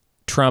like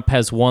Trump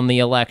has won the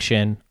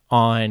election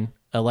on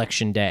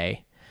election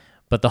day.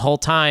 But the whole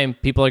time,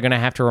 people are going to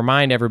have to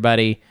remind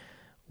everybody,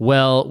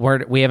 well,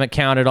 we haven't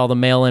counted all the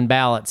mail-in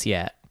ballots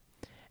yet.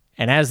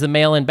 And as the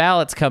mail-in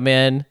ballots come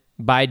in,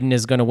 Biden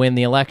is going to win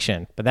the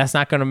election. But that's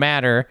not going to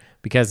matter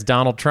because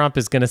Donald Trump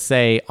is going to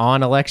say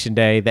on election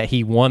day that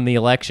he won the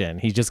election.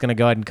 He's just going to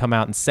go ahead and come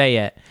out and say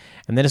it.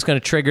 And then it's going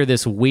to trigger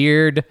this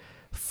weird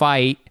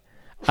fight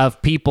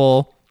of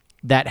people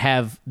that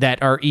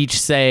are each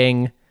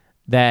saying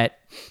that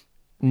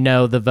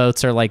no, the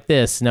votes are like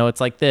this, no,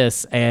 it's like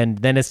this, and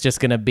then it's just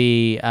going to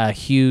be a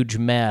huge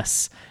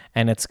mess,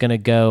 and it's going to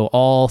go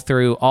all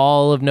through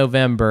all of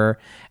November,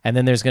 and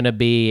then there's going to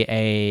be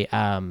a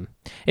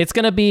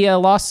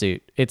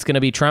lawsuit. It's going to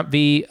be Trump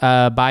v.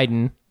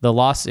 Biden, the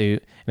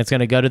lawsuit, and it's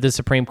going to go to the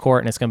Supreme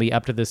Court, and it's going to be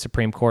up to the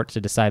Supreme Court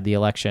to decide the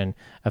election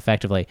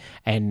effectively,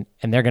 and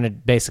they're going to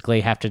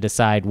basically have to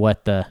decide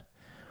what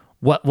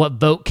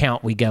vote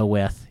count we go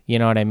with. You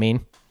know what I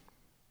mean?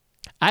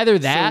 Either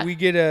that, so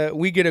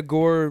we get a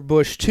Gore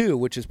Bush too,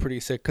 which is pretty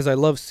sick because I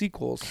love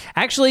sequels.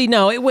 Actually,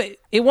 no,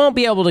 it won't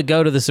be able to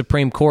go to the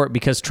Supreme Court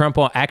because Trump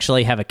won't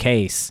actually have a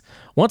case.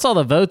 Once all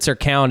the votes are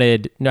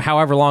counted,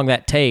 however long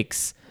that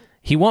takes,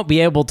 he won't be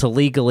able to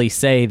legally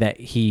say that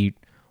he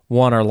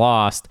won or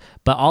lost.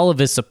 But all of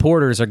his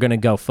supporters are going to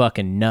go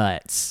fucking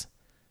nuts.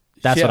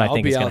 That's what I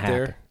think is going to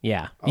happen.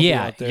 Yeah,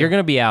 you're going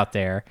to be out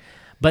there.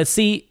 But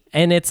see.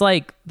 And it's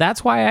like,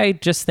 that's why I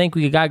just think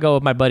we got to go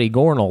with my buddy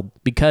Gornald.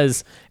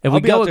 Because if we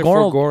go with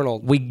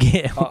Gornald, we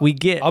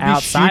get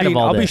outside of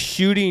all this. I'll be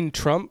shooting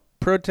Trump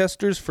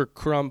protesters for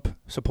Krump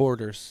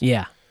supporters.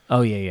 Yeah.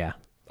 Oh, yeah.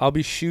 I'll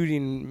be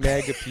shooting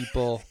MAGA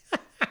people.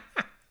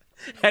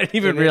 I didn't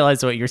even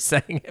realize what you're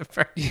saying at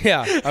first.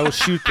 Yeah, I will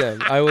shoot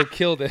them. I will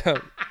kill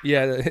them.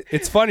 Yeah,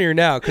 it's funnier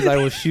now because I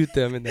will shoot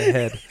them in the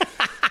head.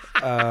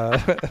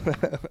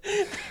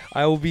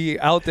 I will be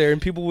out there and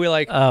people will be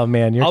like, "Oh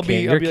man, I'll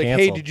be like,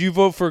 hey, did you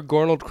vote for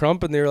Gornald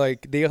Krump?" And they're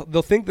like,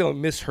 they'll think they'll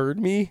misheard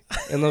me,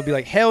 and they'll be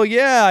like, "Hell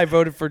yeah, I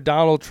voted for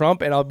Donald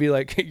Trump," and I'll be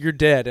like, "You're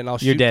dead," and I'll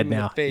shoot them in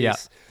the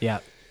face. Yeah.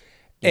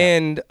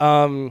 And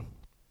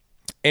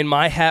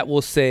my hat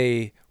will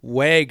say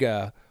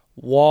WAGA,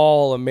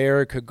 Wall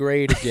America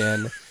Great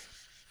Again.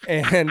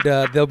 And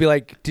they'll be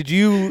like,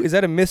 is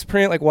that a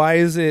misprint? Like, why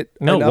is it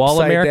no Wall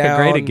America down?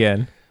 Great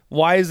Again?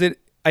 Why is it?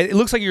 It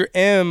looks like your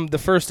M, the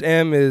first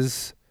M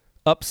is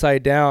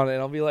upside down. And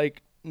I'll be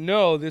like,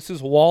 no, this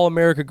is Wall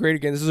America Great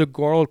Again. This is a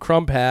Gornald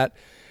Krump hat.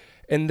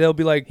 And they'll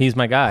be like, he's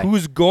my guy.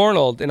 Who's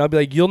Gornald? And I'll be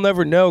like, you'll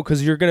never know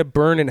because you're going to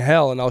burn in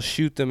hell. And I'll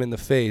shoot them in the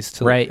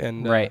face. Right.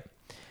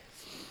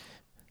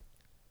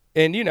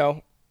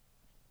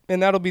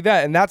 And that'll be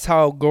that. And that's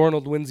how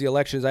Gornald wins the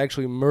election is I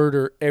actually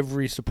murder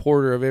every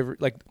supporter of every,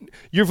 like,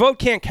 your vote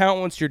can't count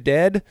once you're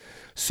dead.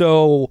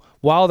 So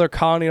while they're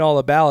counting all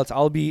the ballots,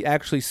 I'll be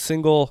actually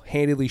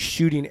single-handedly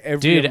shooting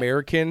every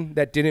American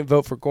that didn't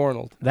vote for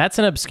Gornald. That's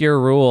an obscure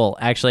rule.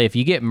 Actually, if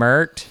you get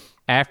murked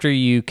after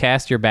you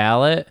cast your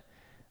ballot,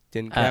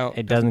 Didn't count.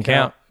 It doesn't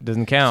count.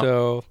 Doesn't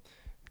count.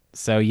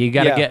 So you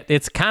got to get.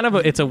 It's kind of a.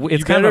 It's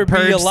kind of a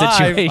purge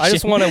situation. I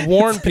just want to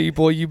warn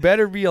people. You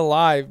better be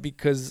alive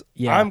because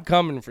I'm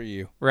coming for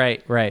you.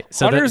 Right.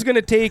 So Hunter's going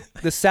to take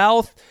the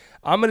South.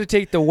 I'm going to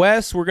take the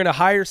West. We're going to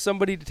hire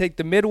somebody to take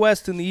the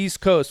Midwest and the East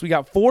Coast. We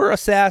got 4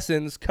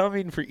 assassins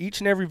coming for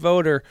each and every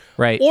voter.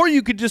 Right. Or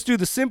you could just do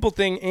the simple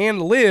thing and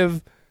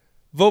live.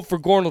 Vote for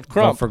Gornald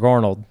Krump.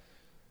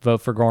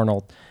 Vote for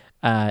Gornald.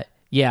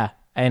 Yeah.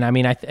 And I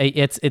mean,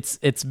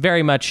 it's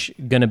very much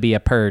going to be a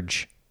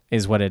purge.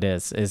 Is what it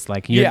is. Is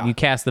like you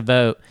cast the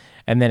vote,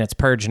 and then it's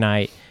purge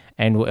night,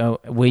 and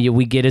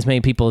we get as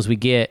many people as we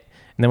get,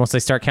 and then once they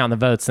start counting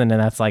the votes, then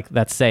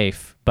that's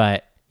safe.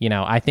 But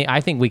I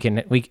think we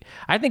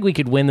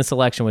could win this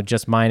election with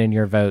just mine and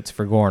your votes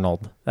for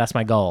Gornald. That's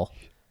my goal.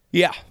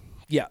 Yeah.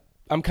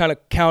 I'm kind of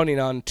counting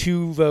on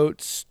 2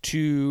 votes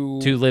to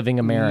 2 living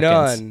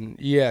Americans. None.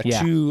 Yeah.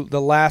 2 the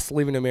last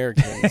living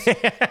Americans.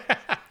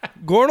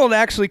 Gornald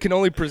actually can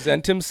only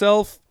present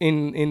himself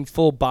in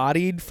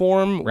full-bodied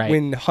form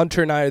when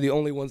Hunter and I are the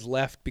only ones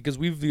left because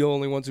we're the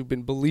only ones who've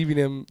been believing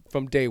him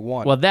from day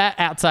one. Well, that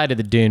outside of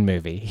the Dune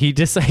movie,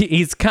 he's a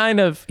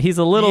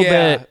little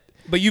bit.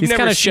 But you've never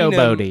kind of seen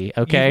showboaty,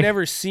 okay? You've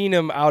never seen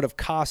him out of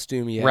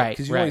costume yet, right?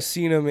 Because you've only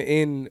seen him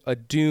in a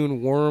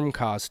Dune worm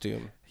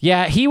costume.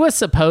 Yeah, he was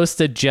supposed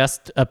to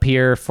just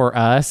appear for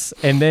us,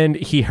 and then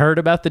he heard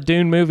about the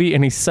Dune movie,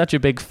 and he's such a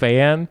big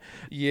fan.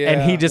 Yeah,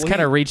 and he just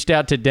kind of reached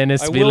out to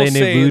Denis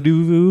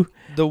Villeneuve.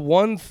 The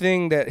one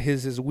thing that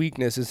his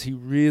weakness is he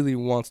really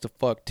wants to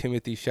fuck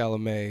Timothée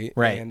Chalamet.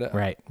 Right, and,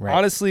 right.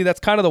 Honestly,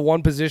 that's kind of the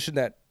one position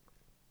that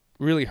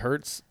really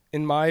hurts,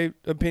 in my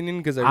opinion,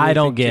 because I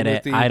don't get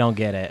it. I don't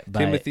get it. But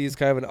Timothy's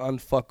kind of an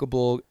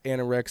unfuckable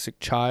anorexic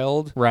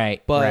child.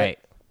 Right,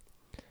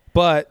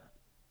 But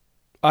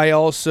I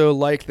also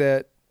like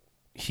that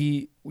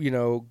he,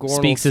 Gornald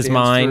speaks his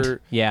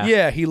mind.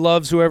 Yeah, he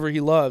loves whoever he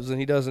loves, and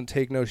he doesn't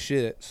take no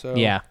shit. So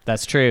yeah,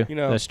 that's true.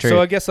 That's true. So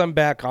I guess I'm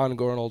back on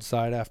Gornald's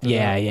side after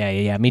that.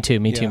 Yeah. Me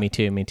too.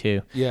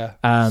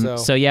 Yeah.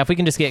 So yeah, if we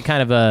can just get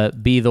kind of a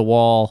 "Be the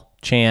Wall"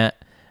 chant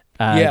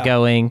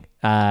going,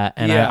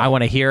 and I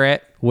want to hear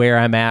it where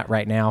I'm at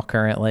right now,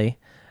 currently,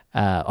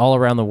 all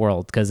around the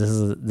world, because this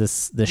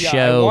is the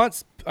show.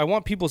 I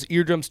want people's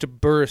eardrums to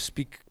burst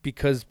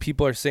because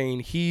people are saying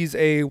he's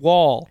a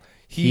wall.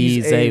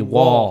 He's a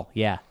wall.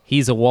 Yeah,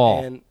 he's a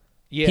wall. And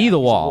he the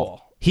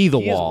wall. He the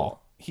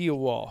wall. He a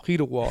wall. He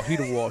the wall. He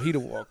the wall. He the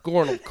wall.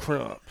 Gornald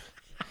Krump.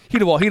 He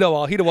the wall. He the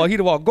wall. He the wall. He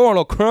the wall.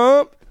 Gornald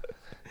Krump.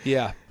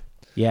 Yeah.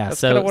 Yeah.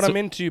 That's kind of what I'm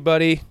into,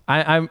 buddy.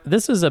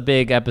 This is a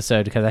big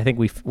episode because I think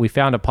we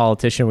found a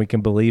politician we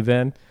can believe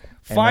in.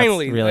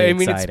 Finally, really I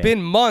mean, exciting. It's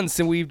been months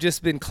and we've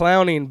just been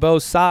clowning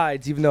both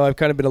sides, even though I've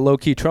kind of been a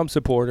low-key Trump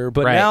supporter.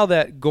 But now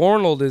that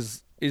Gornald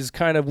is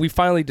kind of, we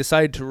finally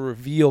decided to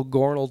reveal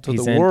Gornald to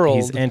the world.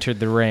 He's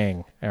entered the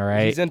ring, all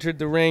right? He's entered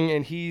the ring,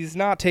 and he's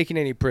not taking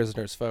any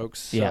prisoners,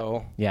 folks.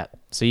 So. Yeah.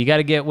 So you got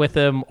to get with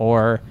him,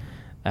 or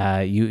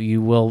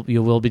you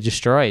will be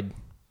destroyed.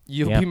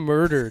 You'll be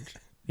murdered.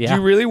 Yeah. Do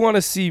you really want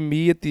to see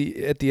me at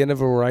the end of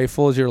a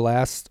rifle as your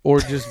last, or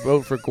just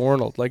vote for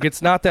Gornald? Like,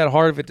 it's not that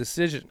hard of a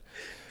decision.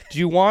 Do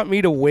you want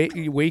me to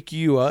wake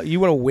you up? You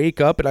want to wake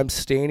up and I'm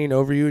standing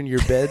over you in your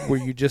bed where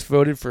you just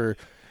voted for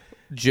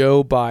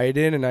Joe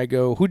Biden, and I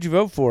go, "Who'd you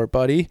vote for,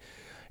 buddy?"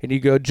 And you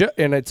go,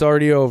 and it's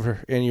already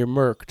over, and you're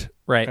murked.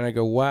 Right. And I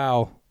go,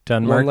 "Wow,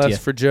 done one murked less you.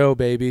 for Joe,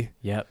 baby."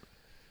 Yep.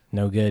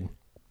 No good.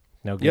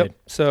 Yep.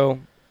 So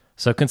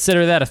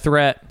consider that a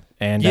threat,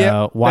 and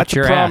watch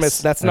your promise.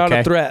 ass. That's not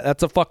a threat.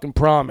 That's a fucking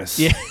promise.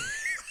 Yeah.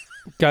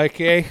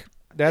 Okay.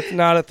 That's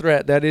not a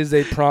threat. That is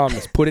a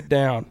promise. Put it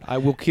down. I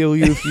will kill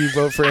you if you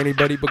vote for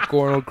anybody but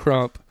Gornald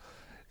Krump.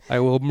 I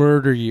will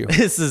murder you.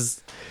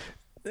 That's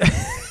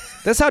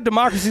how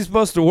democracy is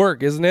supposed to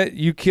work, isn't it?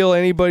 You kill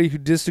anybody who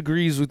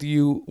disagrees with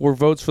you or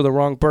votes for the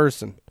wrong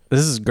person.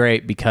 This is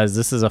great because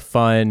this is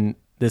fun,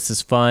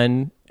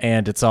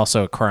 and it's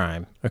also a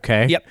crime,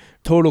 okay? Yep.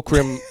 Total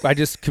crime. I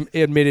just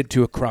admitted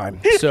to a crime.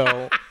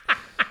 So...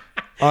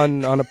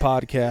 On a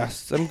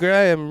podcast.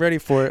 I'm ready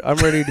for it. I'm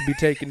ready to be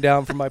taken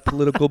down for my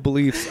political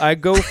beliefs. I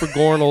go for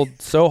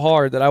Gornald so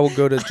hard that I will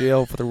go to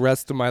jail for the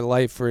rest of my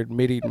life for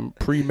admitting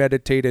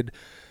premeditated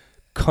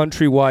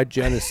countrywide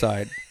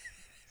genocide.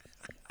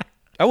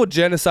 I will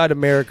genocide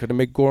America to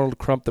make Gornald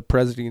Krump the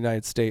president of the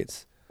United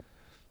States.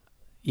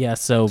 Yeah,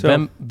 so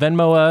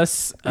Venmo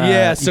us.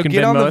 So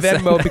get on the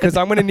Venmo because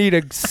I'm going to need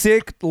a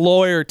sick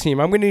lawyer team.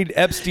 I'm going to need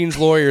Epstein's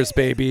lawyers,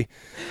 baby.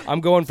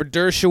 I'm going for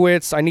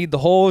Dershowitz. I need the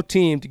whole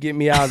team to get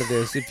me out of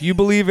this. If you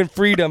believe in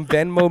freedom,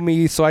 Venmo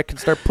me so I can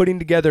start putting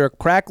together a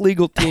crack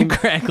legal team.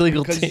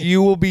 Because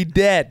you will be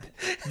dead.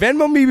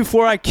 Venmo me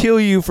before I kill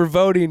you for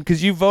voting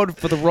because you voted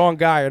for the wrong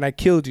guy and I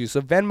killed you.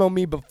 So Venmo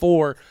me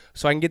before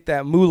so I can get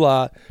that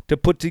moolah to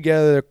put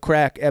together a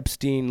crack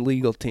Epstein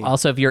legal team.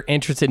 Also, if you're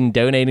interested in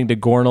donating to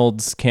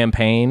Gornald's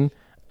campaign,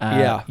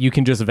 you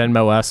can just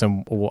Venmo us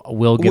and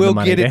we'll give the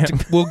money to him.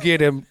 We'll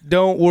get him.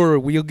 Don't worry.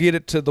 We'll get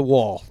it to the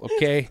wall,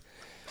 okay?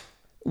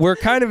 we're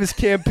kind of his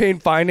campaign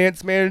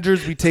finance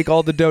managers. We take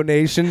all the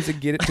donations and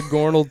get it to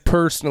Gornald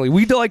personally.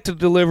 We like to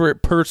deliver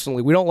it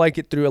personally. We don't like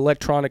it through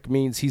electronic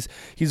means. He's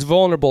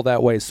vulnerable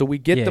that way. So we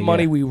get the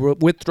money, we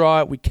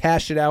withdraw it, we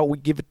cash it out, we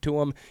give it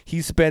to him.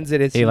 He spends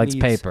it as he needs. He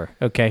likes paper.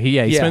 Okay,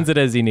 he spends it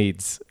as he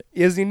needs.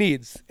 As he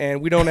needs.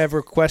 And we don't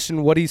ever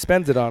question what he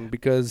spends it on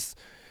because,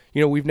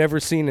 we've never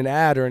seen an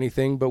ad or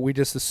anything, but we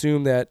just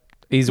assume that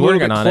he's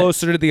working on it.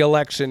 Closer to the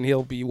election,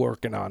 he'll be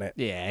working on it.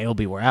 Yeah, he'll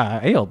be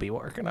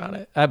working on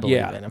it. I believe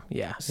in him.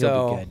 Yeah,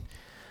 he'll be good.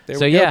 There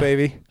we go,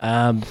 baby.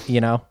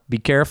 Be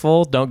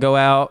careful. Don't go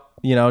out.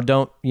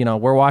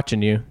 We're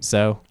watching you.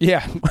 So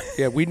yeah,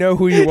 we know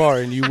who you are,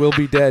 and you will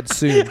be dead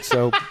soon.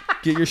 So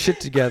get your shit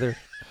together.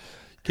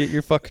 Get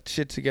your fucking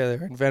shit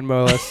together and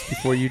Venmo us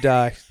before you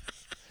die.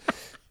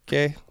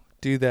 Okay,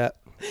 do that.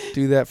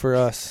 Do that for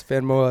us.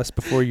 Venmo us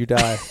before you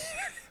die.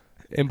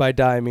 And by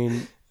die, I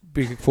mean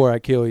before I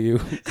kill you,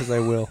 because I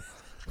will.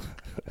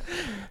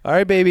 All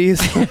right,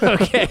 babies.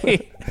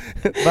 Okay.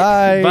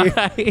 Bye.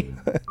 Bye.